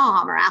call my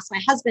mom or ask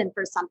my husband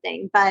for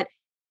something, but,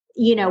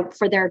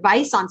 for their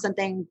advice on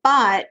something.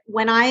 But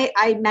when I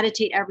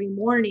meditate every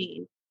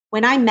morning,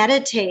 for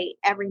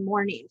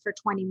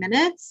 20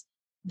 minutes,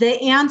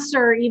 the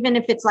answer, even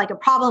if it's like a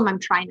problem I'm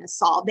trying to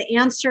solve, the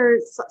answer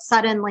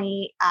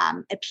suddenly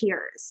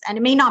appears. And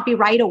it may not be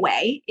right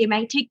away. It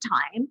might take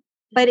time.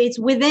 But it's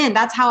within.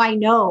 That's how I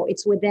know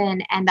it's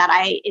within, and that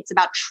it's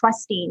about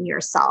trusting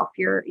yourself,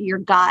 your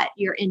gut,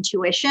 your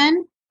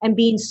intuition, and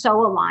being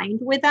so aligned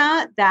with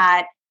that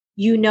that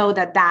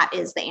that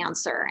is the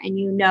answer,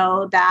 and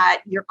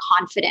that you're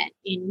confident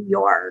in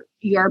your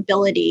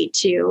ability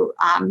to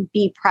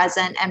be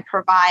present and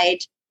provide,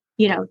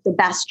 the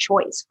best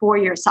choice for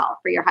yourself,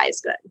 for your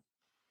highest good.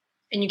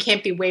 And you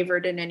can't be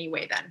wavered in any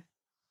way then.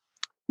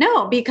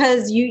 No,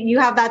 because you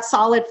have that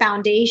solid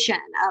foundation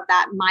of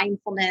that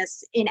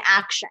mindfulness in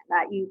action,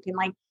 that you can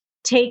like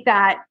take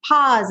that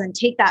pause and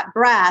take that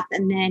breath,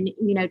 and then,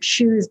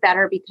 choose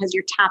better, because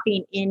you're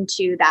tapping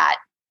into that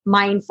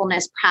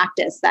mindfulness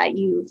practice that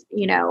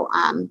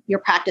you're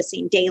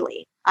practicing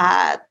daily.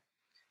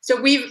 So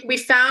we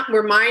found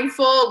we're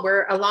mindful,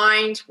 we're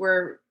aligned,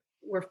 we're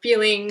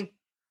feeling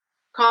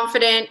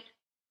confident.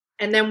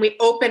 And then we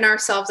open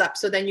ourselves up.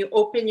 So then you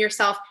open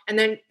yourself. And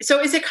then,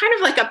 so is it kind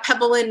of like a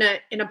pebble in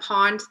a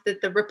pond,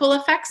 that the ripple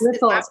effects? Ripples.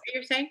 Is that what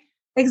you're saying?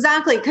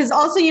 Exactly. Because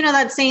also,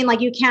 that saying,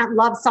 like, you can't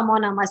love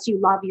someone unless you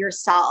love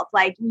yourself.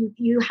 Like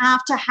you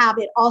have to have,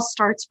 it all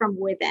starts from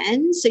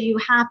within. So you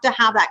have to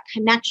have that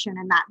connection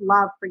and that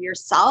love for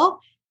yourself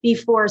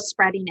before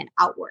spreading it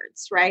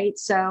outwards. Right.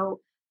 So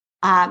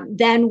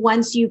then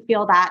once you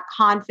feel that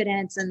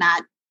confidence and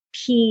that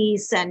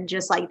peace and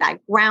just like that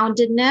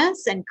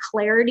groundedness and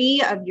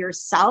clarity of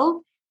yourself,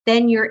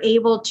 then you're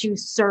able to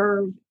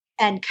serve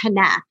and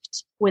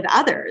connect with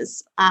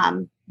others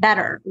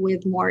better,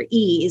 with more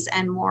ease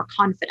and more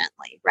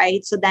confidently,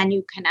 right? So then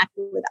you connect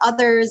with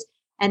others,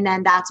 and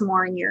then that's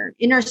more in your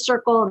inner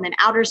circle, and then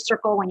outer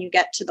circle when you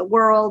get to the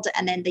world,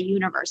 and then the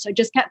universe. So it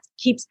just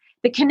keeps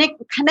the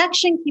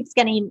connection keeps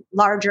getting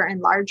larger and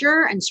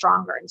larger and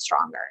stronger,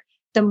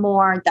 the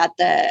more that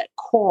the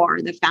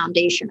core, the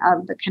foundation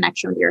of the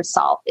connection with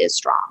yourself is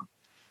strong.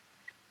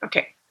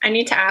 Okay. I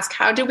need to ask,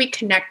 how do we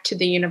connect to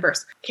the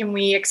universe? Can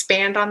we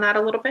expand on that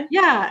a little bit?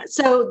 Yeah.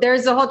 So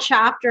there's a whole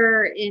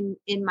chapter in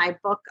my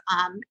book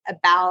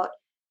about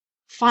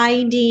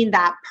finding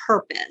that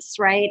purpose,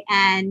 right?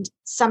 And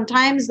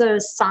sometimes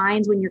those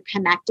signs when you're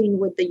connecting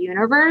with the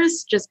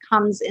universe just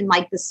comes in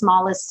like the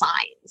smallest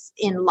signs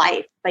in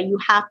life, but you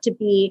have to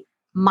be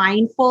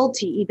mindful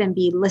to even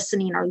be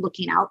listening or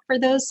looking out for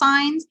those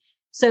signs.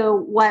 So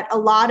what a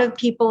lot of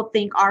people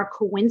think are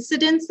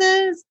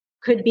coincidences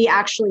could be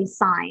actually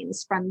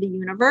signs from the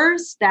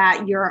universe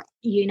that you're,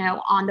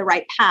 on the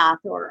right path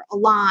or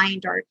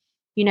aligned, or,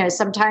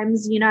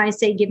 sometimes, I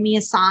say, give me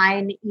a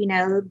sign,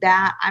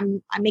 that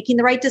I'm making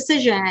the right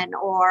decision,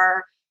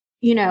 or,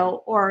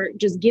 or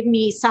just give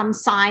me some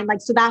sign.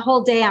 Like, so that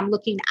whole day I'm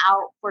looking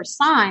out for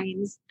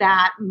signs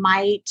that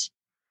might,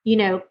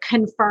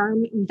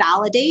 confirm and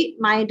validate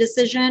my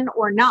decision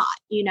or not,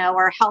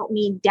 or help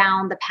me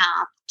down the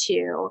path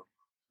to,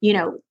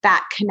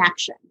 that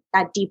connection,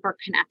 that deeper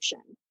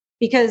connection.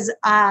 Because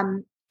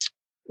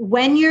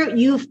when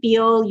you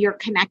feel you're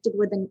connected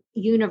with the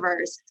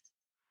universe,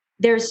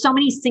 there's so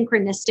many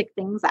synchronistic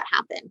things that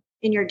happen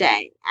in your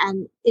day.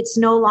 And it's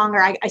no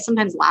longer, I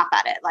sometimes laugh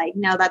at it. Like,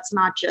 no, that's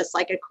not just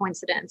like a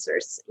coincidence, or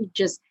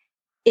just,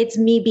 it's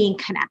me being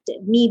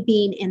connected, me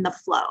being in the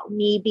flow,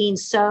 me being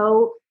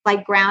so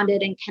like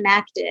grounded and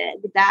connected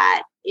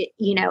that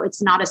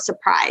it's not a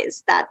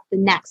surprise that the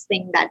next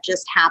thing that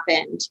just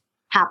happened.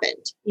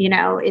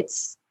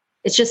 It's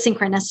just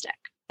synchronistic.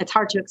 It's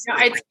hard to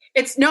explain.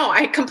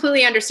 I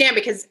completely understand,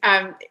 because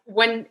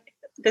when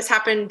this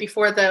happened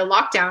before the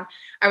lockdown,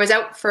 I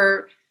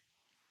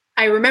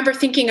remember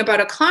thinking about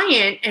a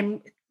client and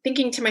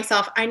thinking to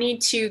myself, I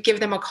need to give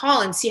them a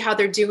call and see how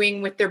they're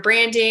doing with their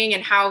branding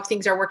and how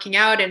things are working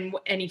out and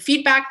any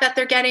feedback that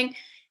they're getting.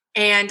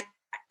 And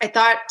I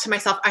thought to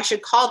myself, I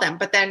should call them,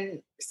 but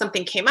then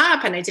something came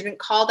up and I didn't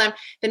call them.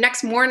 The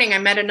next morning I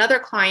met another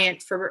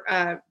client for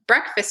a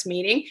breakfast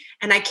meeting,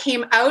 and I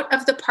came out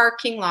of the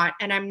parking lot,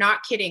 and I'm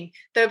not kidding.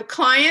 The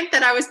client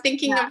that I was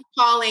thinking of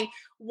calling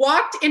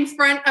walked in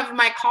front of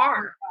my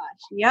car.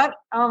 Yep.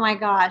 Oh my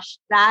gosh.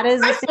 That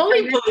is, I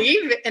fully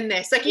believe in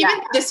this. Like even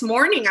this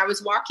morning I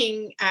was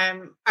walking,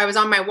 I was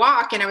on my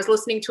walk and I was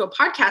listening to a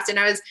podcast, and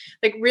I was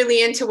like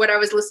really into what I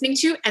was listening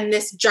to. And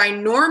this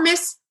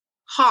ginormous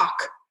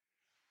hawk,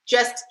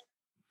 just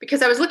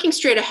because I was looking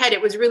straight ahead,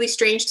 it was really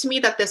strange to me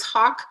that this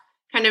hawk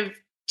kind of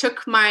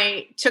took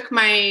my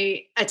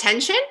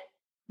attention.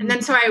 And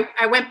then so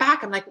I went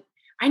back, I'm like,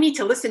 I need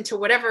to listen to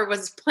whatever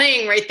was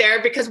playing right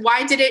there, because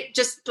why did it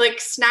just like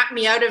snap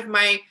me out of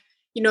my,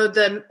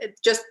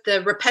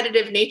 the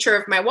repetitive nature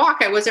of my walk?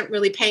 I wasn't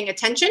really paying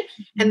attention,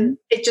 and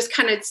it just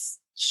kind of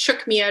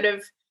shook me out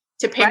of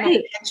to pay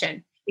my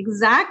attention.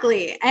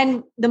 Exactly.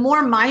 And the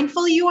more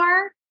mindful you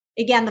are,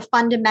 again, the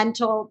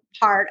fundamental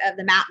part of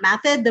the MAP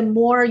method, the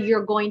more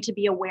you're going to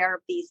be aware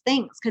of these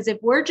things. Because if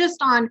we're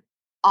just on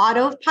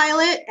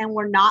autopilot and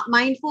we're not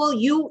mindful,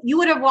 you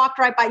would have walked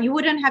right by, you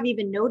wouldn't have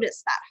even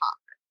noticed that hawk,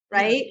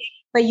 right?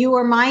 But you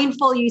were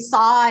mindful, you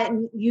saw it,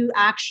 and you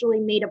actually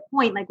made a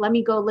point, like, let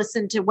me go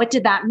listen to what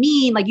did that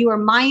mean? Like you were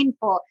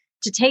mindful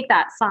to take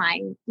that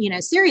sign,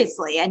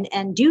 seriously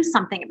and do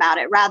something about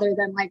it, rather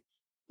than like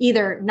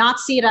either not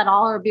see it at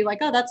all or be like,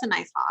 oh, that's a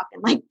nice hawk,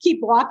 and like keep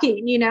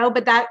walking,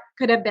 but that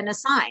could have been a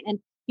sign. And,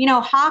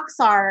 hawks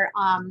are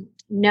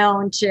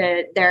known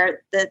to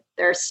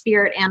their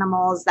spirit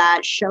animals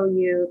that show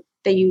you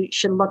that you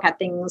should look at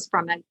things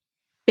from a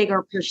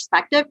bigger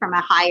perspective, from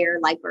a higher,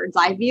 like bird's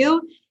eye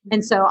view.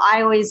 And so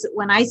I always,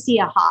 when I see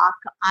a hawk,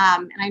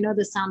 and I know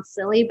this sounds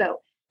silly, but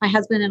my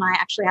husband and I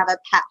actually have a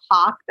pet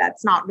hawk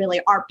that's not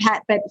really our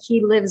pet, but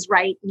he lives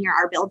right near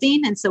our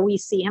building. And so we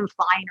see him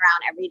flying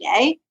around every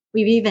day.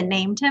 We've even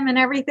named him and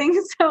everything.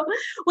 So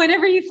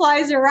whenever he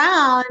flies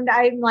around,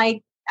 I'm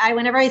like,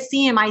 whenever I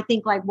see him, I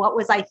think like, what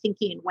was I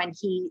thinking when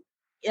he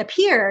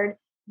appeared?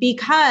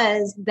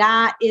 Because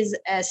that is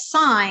a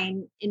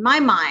sign in my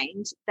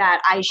mind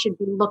that I should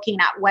be looking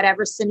at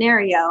whatever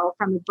scenario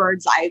from a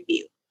bird's eye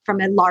view,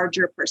 from a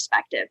larger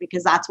perspective,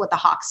 because that's what the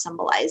hawk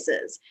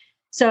symbolizes.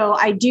 So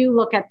I do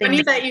look at things.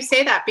 Funny that you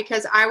say that,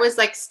 because I was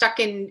like stuck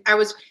in, I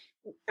was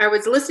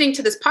listening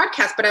to this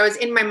podcast, but I was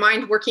in my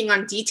mind working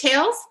on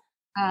details.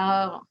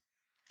 Oh.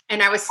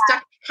 And I was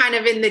stuck kind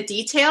of in the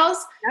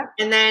details. Yep.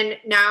 And then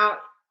now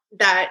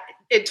that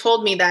it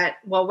told me that,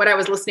 well, what I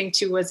was listening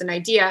to was an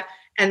idea.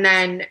 And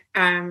then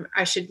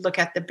I should look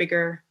at the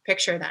bigger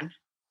picture then.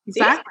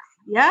 Exactly.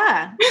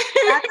 Yeah.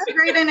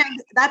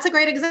 That's a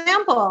great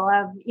example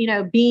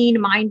of, being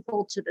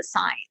mindful to the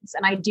signs.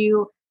 And I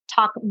do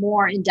talk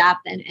more in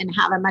depth and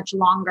have a much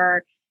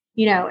longer,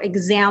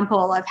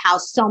 example of how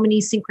so many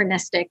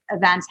synchronistic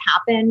events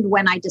happened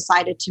when I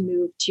decided to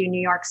move to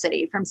New York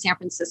City from San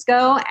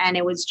Francisco. And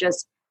it was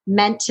just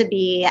meant to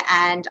be.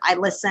 And I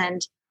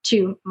listened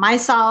to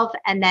myself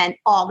and then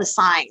all the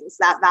signs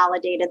that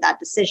validated that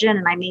decision.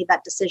 And I made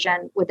that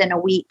decision within a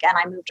week, and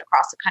I moved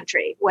across the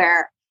country,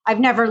 where I've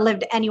never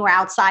lived anywhere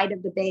outside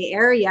of the Bay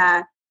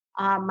Area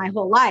my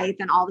whole life.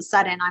 And all of a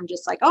sudden I'm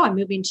just like, oh, I'm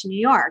moving to New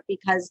York,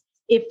 because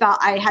it felt,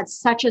 I had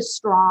such a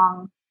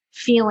strong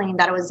feeling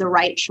that it was the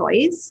right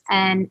choice,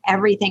 and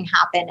everything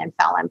happened and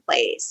fell in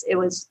place. It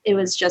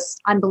was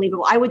just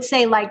unbelievable. I would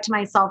say, like, to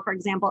myself, for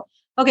example,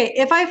 okay,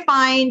 if I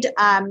find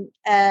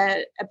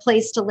a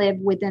place to live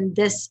within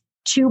this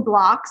 2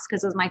 blocks,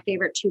 because it was my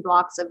favorite 2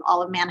 blocks of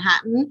all of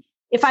Manhattan,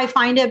 if I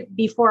find it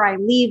before I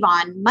leave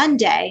on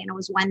Monday and it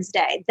was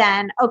Wednesday,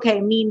 then okay,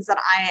 it means that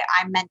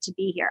I'm meant to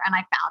be here and I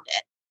found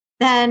it.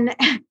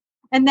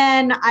 And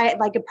then I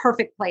like a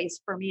perfect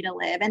place for me to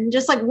live. And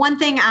just like one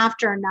thing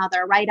after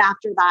another, right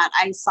after that,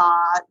 I saw,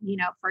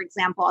 for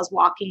example, I was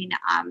walking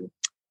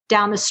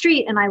down the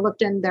street and I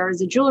looked in, there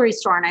was a jewelry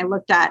store, and I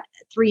looked at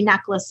 3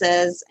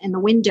 necklaces in the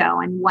window,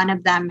 and one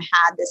of them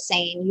had the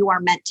saying, "You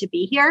are meant to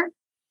be here."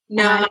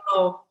 No.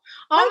 Oh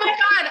my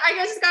God. I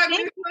just got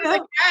goosebumps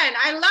again.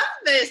 I love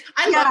this.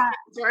 I love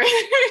this story.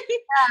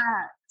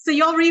 Yeah. So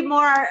you'll read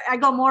more. I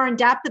go more in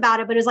depth about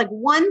it, but it's like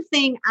one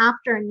thing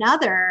after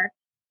another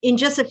in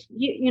just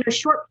a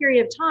short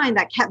period of time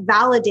that kept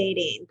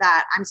validating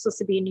that I'm supposed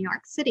to be in New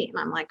York City. And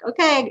I'm like,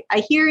 okay,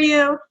 I hear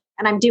you.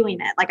 And I'm doing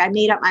it. Like I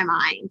made up my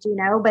mind,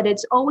 but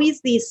it's always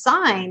these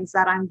signs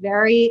that I'm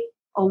very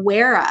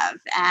aware of.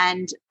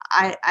 And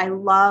I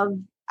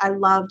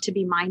love to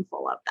be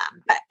mindful of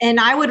them. And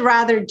I would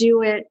rather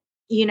do it,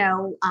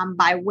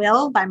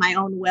 by my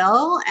own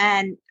will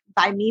and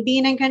by me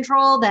being in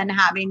control than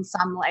having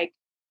some like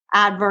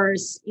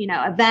adverse,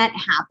 event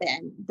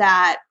happen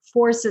that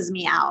forces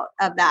me out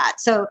of that.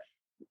 So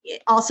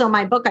also in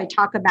my book, I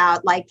talk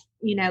about like,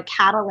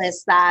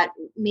 catalysts that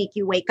make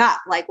you wake up,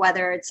 like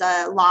whether it's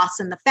a loss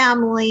in the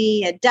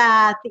family, a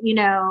death,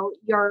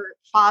 your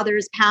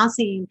father's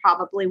passing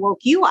probably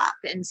woke you up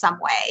in some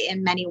way,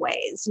 in many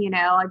ways,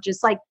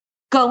 just like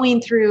going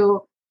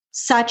through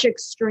such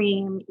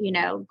extreme,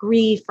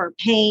 grief or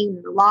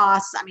pain,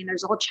 loss. I mean,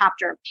 there's a whole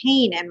chapter of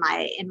pain in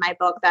my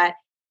book that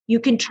you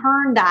can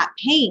turn that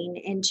pain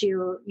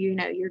into,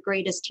 your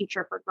greatest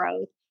teacher for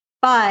growth.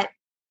 But,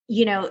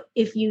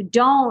 if you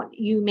don't,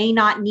 you may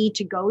not need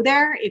to go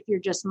there if you're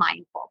just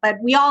mindful. But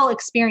we all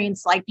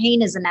experience, like,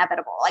 pain is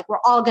inevitable. Like,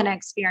 we're all going to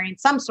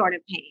experience some sort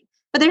of pain,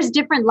 but there's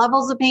different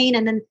levels of pain.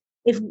 And then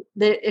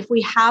if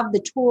we have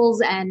the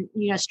tools and,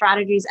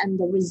 strategies and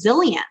the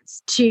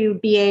resilience to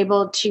be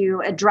able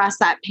to address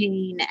that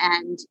pain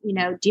and,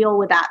 deal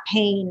with that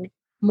pain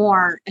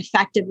more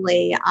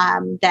effectively,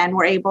 then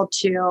we're able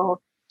to,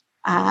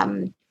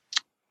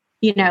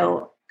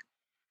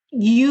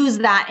 use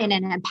that in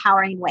an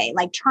empowering way,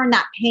 like turn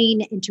that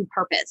pain into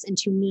purpose,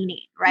 into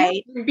meaning,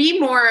 right? Be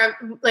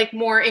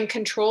more in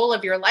control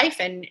of your life,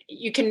 and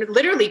you can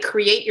literally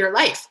create your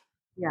life.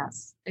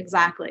 Yes,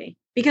 exactly.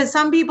 Because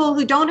some people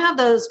who don't have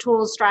those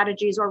tools,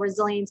 strategies, or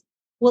resilience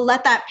will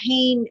let that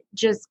pain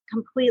just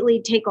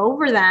completely take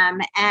over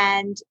them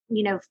and,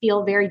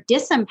 feel very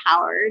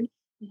disempowered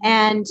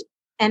and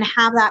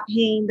have that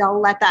pain. They'll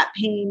let that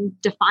pain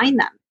define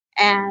them.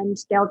 And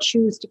they'll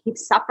choose to keep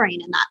suffering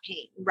in that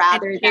pain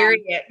rather than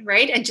carry it,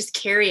 right? And just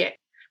carry it.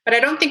 But I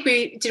don't think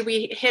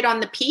we hit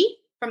on the P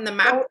from the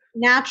map.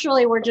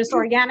 Naturally, we're just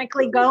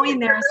organically going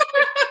there.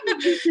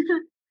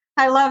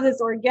 I love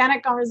this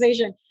organic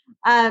conversation.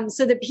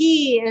 So the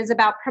P is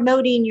about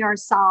promoting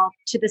yourself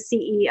to the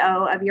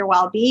CEO of your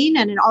well-being.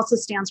 And it also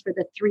stands for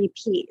the 3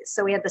 Ps.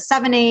 So we have the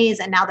 7 A's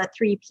and now the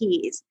 3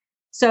 Ps.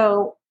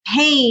 So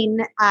pain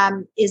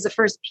is the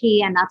first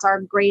P, and that's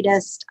our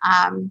greatest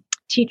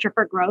teacher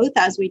for growth,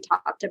 as we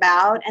talked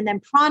about. And then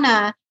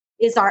prana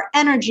is our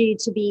energy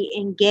to be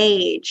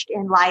engaged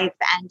in life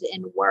and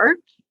in work.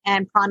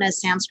 And prana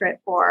is Sanskrit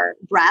for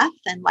breath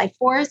and life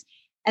force.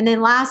 And then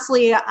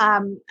lastly,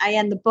 I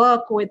end the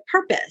book with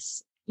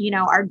purpose,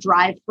 our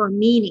drive for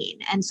meaning.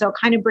 And so it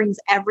kind of brings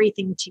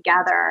everything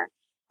together.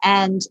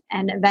 And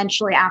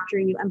eventually, after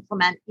you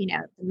implement, the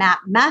MAP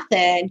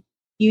method,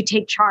 you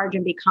take charge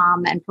and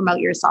become and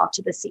promote yourself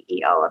to the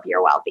CEO of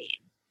your well-being.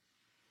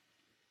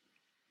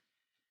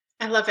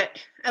 I love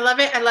it. I love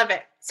it. I love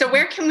it. So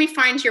where can we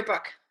find your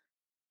book?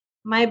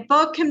 My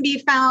book can be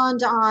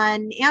found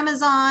on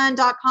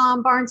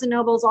Amazon.com, Barnes &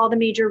 Nobles, all the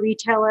major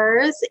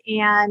retailers.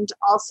 And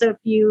also, if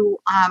you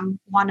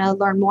want to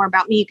learn more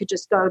about me, you could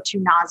just go to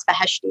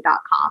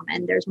nazbeheshti.com,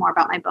 and there's more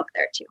about my book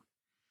there too.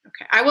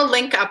 Okay. I will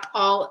link up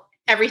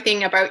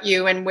everything about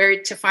you and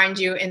where to find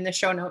you in the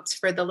show notes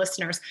for the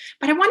listeners.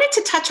 But I wanted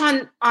to touch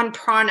on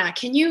prana.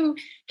 Can you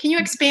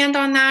expand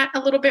on that a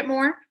little bit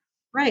more?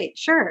 Right,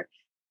 sure.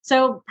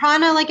 So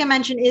prana, like I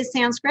mentioned, is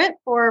Sanskrit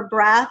for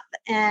breath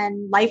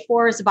and life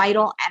force,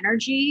 vital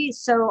energy.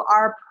 So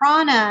our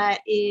prana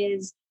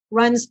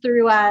runs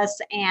through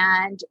us,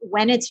 and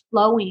when it's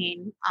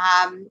flowing,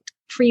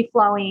 free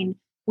flowing,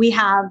 we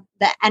have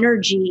the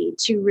energy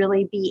to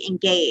really be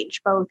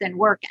engaged both in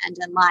work and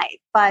in life.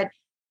 But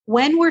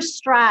when we're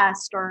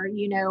stressed or,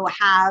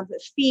 have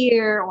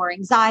fear or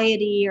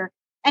anxiety or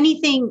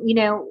anything,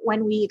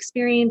 when we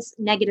experience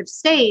negative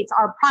states,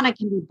 our prana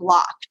can be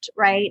blocked,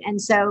 right?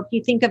 And so if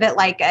you think of it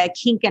like a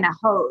kink in a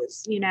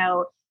hose,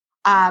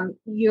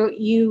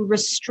 you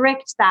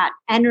restrict that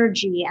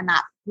energy and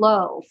that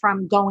flow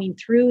from going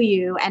through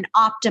you and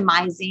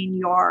optimizing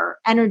your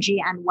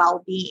energy and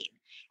well-being.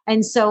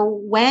 And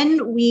so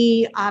when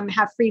we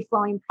have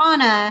free-flowing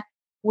prana,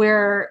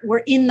 we're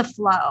in the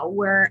flow,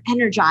 we're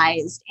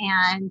energized,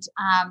 and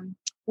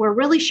we're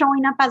really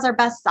showing up as our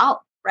best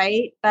self,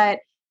 right? But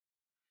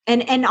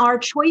And our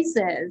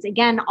choices,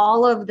 again,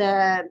 all of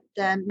the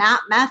MAP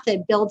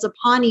method builds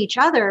upon each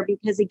other,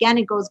 because again,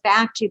 it goes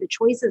back to the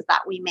choices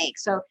that we make.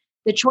 So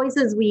the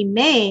choices we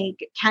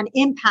make can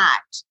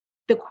impact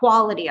the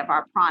quality of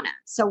our prana.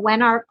 So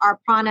when our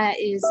prana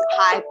is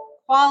high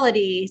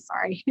quality,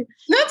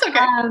 that's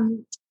okay.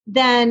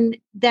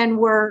 Then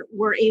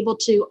we're able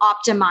to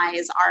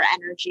optimize our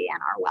energy and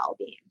our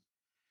well-being.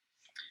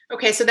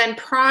 Okay, so then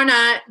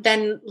prana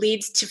then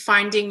leads to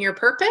finding your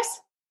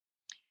purpose.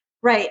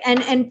 Right.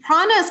 And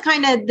prana is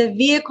kind of the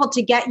vehicle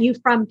to get you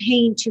from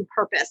pain to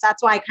purpose.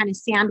 That's why I kind of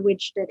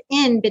sandwiched it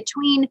in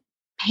between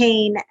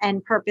pain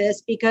and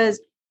purpose, because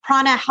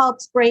prana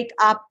helps break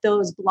up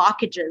those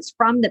blockages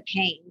from the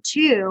pain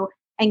too,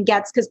 and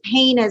because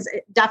pain is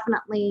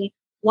definitely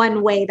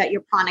one way that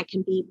your prana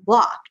can be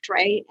blocked,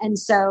 right? And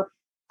so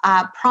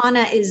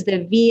prana is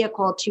the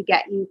vehicle to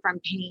get you from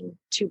pain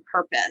to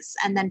purpose.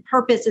 And then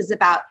purpose is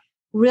about,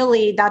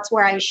 really, that's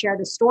where I share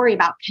the story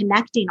about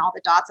connecting all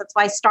the dots. That's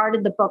why I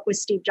started the book with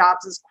Steve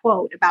Jobs'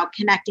 quote about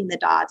connecting the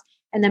dots.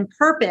 And then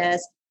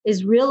purpose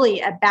is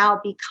really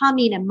about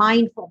becoming a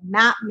mindful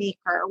map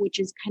maker, which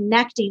is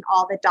connecting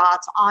all the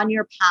dots on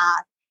your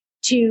path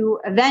to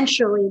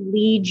eventually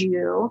lead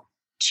you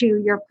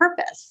to your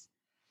purpose.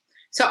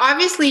 So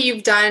obviously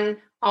you've done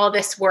all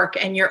this work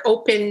and you're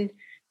open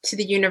to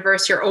the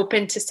universe, you're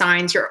open to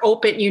signs, you're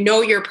open,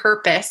 your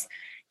purpose.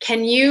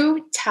 Can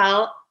you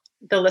tell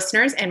the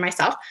listeners and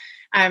myself,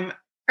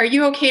 are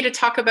you okay to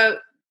talk about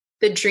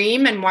the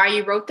dream and why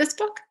you wrote this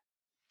book?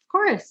 Of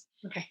course.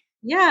 Okay.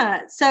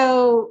 Yeah.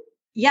 So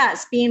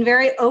yes, being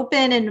very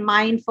open and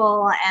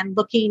mindful and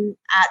looking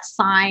at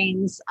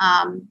signs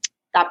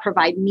that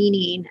provide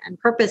meaning and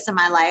purpose in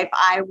my life.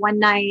 I one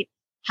night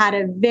had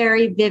a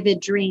very vivid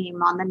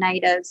dream on the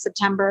night of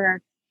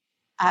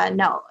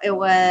it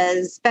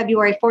was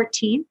February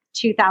 14th,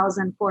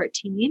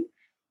 2014.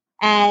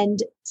 And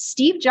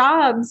Steve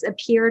Jobs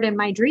appeared in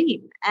my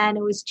dream. And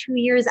it was 2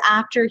 years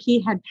after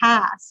he had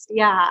passed.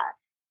 Yeah.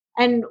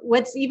 And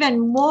what's even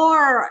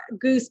more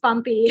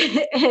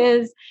goosebumpy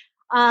is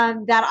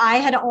that I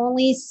had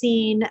only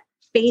seen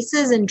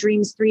faces in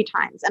dreams 3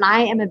 times. And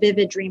I am a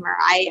vivid dreamer.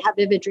 I have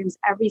vivid dreams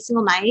every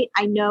single night.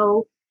 I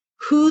know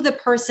who the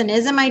person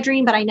is in my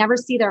dream, but I never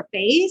see their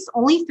face,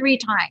 only 3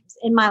 times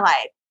in my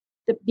life.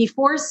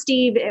 Before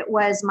Steve, it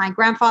was my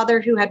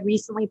grandfather who had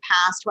recently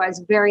passed, who I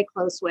was very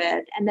close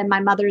with, and then my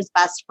mother's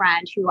best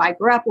friend, who I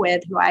grew up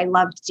with, who I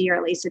loved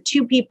dearly. So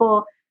 2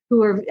 people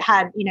who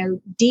had,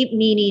 deep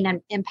meaning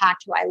and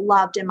impact, who I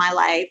loved in my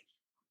life,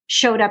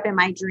 showed up in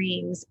my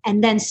dreams,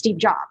 and then Steve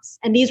Jobs.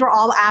 And these were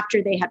all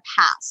after they had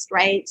passed,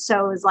 right?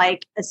 So it was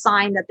like a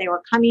sign that they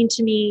were coming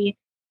to me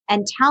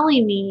and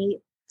telling me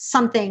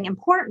something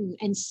important.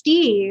 And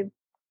Steve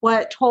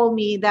told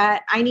me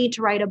that I need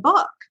to write a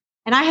book.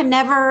 And I had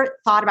never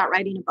thought about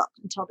writing a book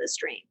until this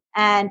dream.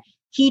 And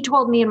he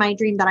told me in my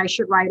dream that I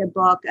should write a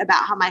book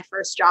about how my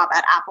first job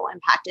at Apple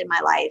impacted my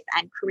life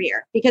and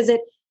career, because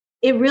it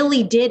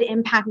really did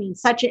impact me in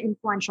such an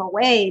influential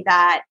way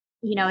that,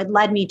 it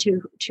led me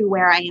to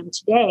where I am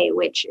today,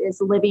 which is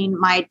living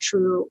my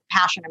true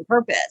passion and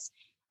purpose.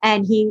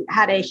 And he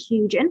had a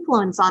huge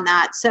influence on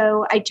that.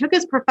 So I took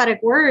his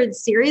prophetic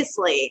words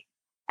seriously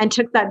and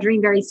took that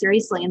dream very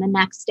seriously. And the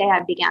next day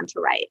I began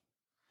to write.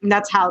 And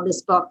that's how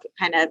this book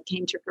kind of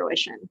came to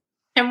fruition.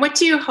 And what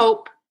do you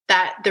hope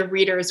that the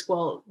readers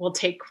will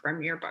take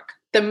from your book?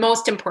 The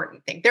most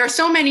important thing. There are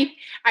so many,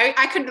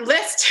 I could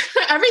list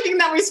everything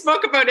that we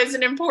spoke about as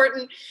an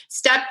important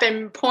step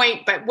and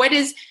point, but what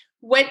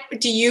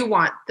do you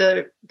want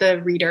the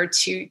reader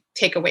to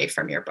take away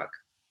from your book?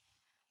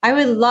 I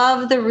would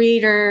love the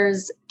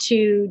readers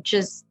to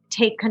just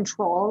take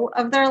control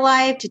of their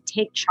life, to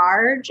take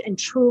charge and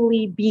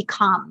truly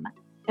becoming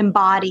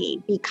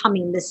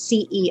the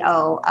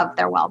CEO of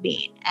their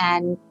well-being.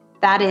 And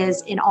that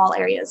is in all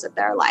areas of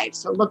their life.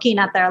 So looking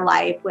at their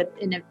life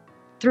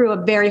through a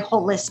very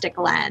holistic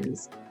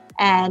lens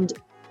and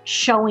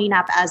showing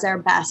up as their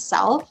best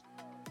self,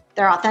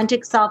 their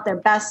authentic self, their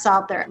best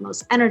self, their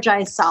most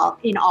energized self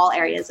in all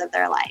areas of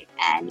their life,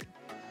 and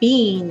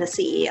being the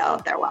CEO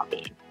of their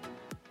well-being.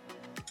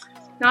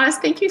 Naz,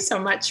 thank you so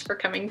much for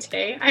coming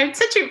today. I had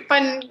such a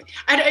fun,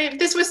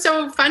 this was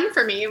so fun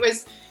for me. It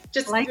was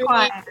just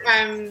likewise.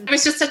 Really, it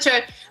was just such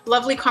a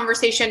lovely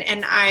conversation,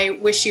 and I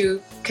wish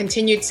you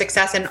continued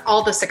success and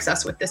all the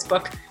success with this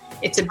book.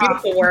 It's a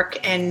beautiful work,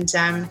 and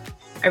I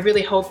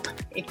really hope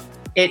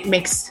it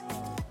makes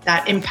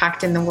that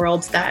impact in the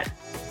world that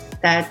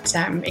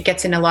it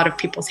gets in a lot of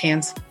people's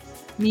hands.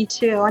 Me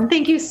too. And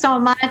thank you so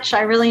much.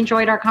 I really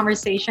enjoyed our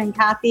conversation,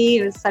 Kathy.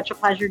 It was such a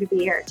pleasure to be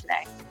here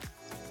today.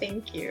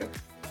 Thank you.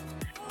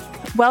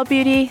 Well,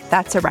 beauty,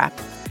 that's a wrap.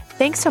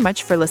 Thanks so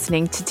much for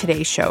listening to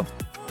today's show.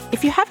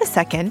 If you have a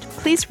second,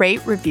 please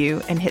rate,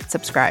 review, and hit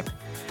subscribe.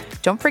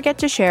 Don't forget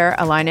to share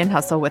Align and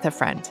Hustle with a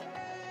friend.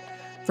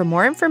 For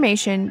more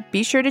information,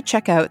 be sure to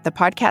check out the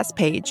podcast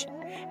page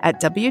at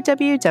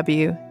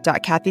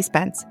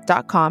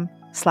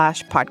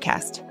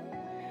www.kathyspence.com/podcast.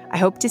 I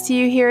hope to see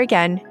you here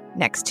again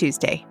next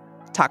Tuesday.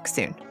 Talk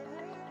soon.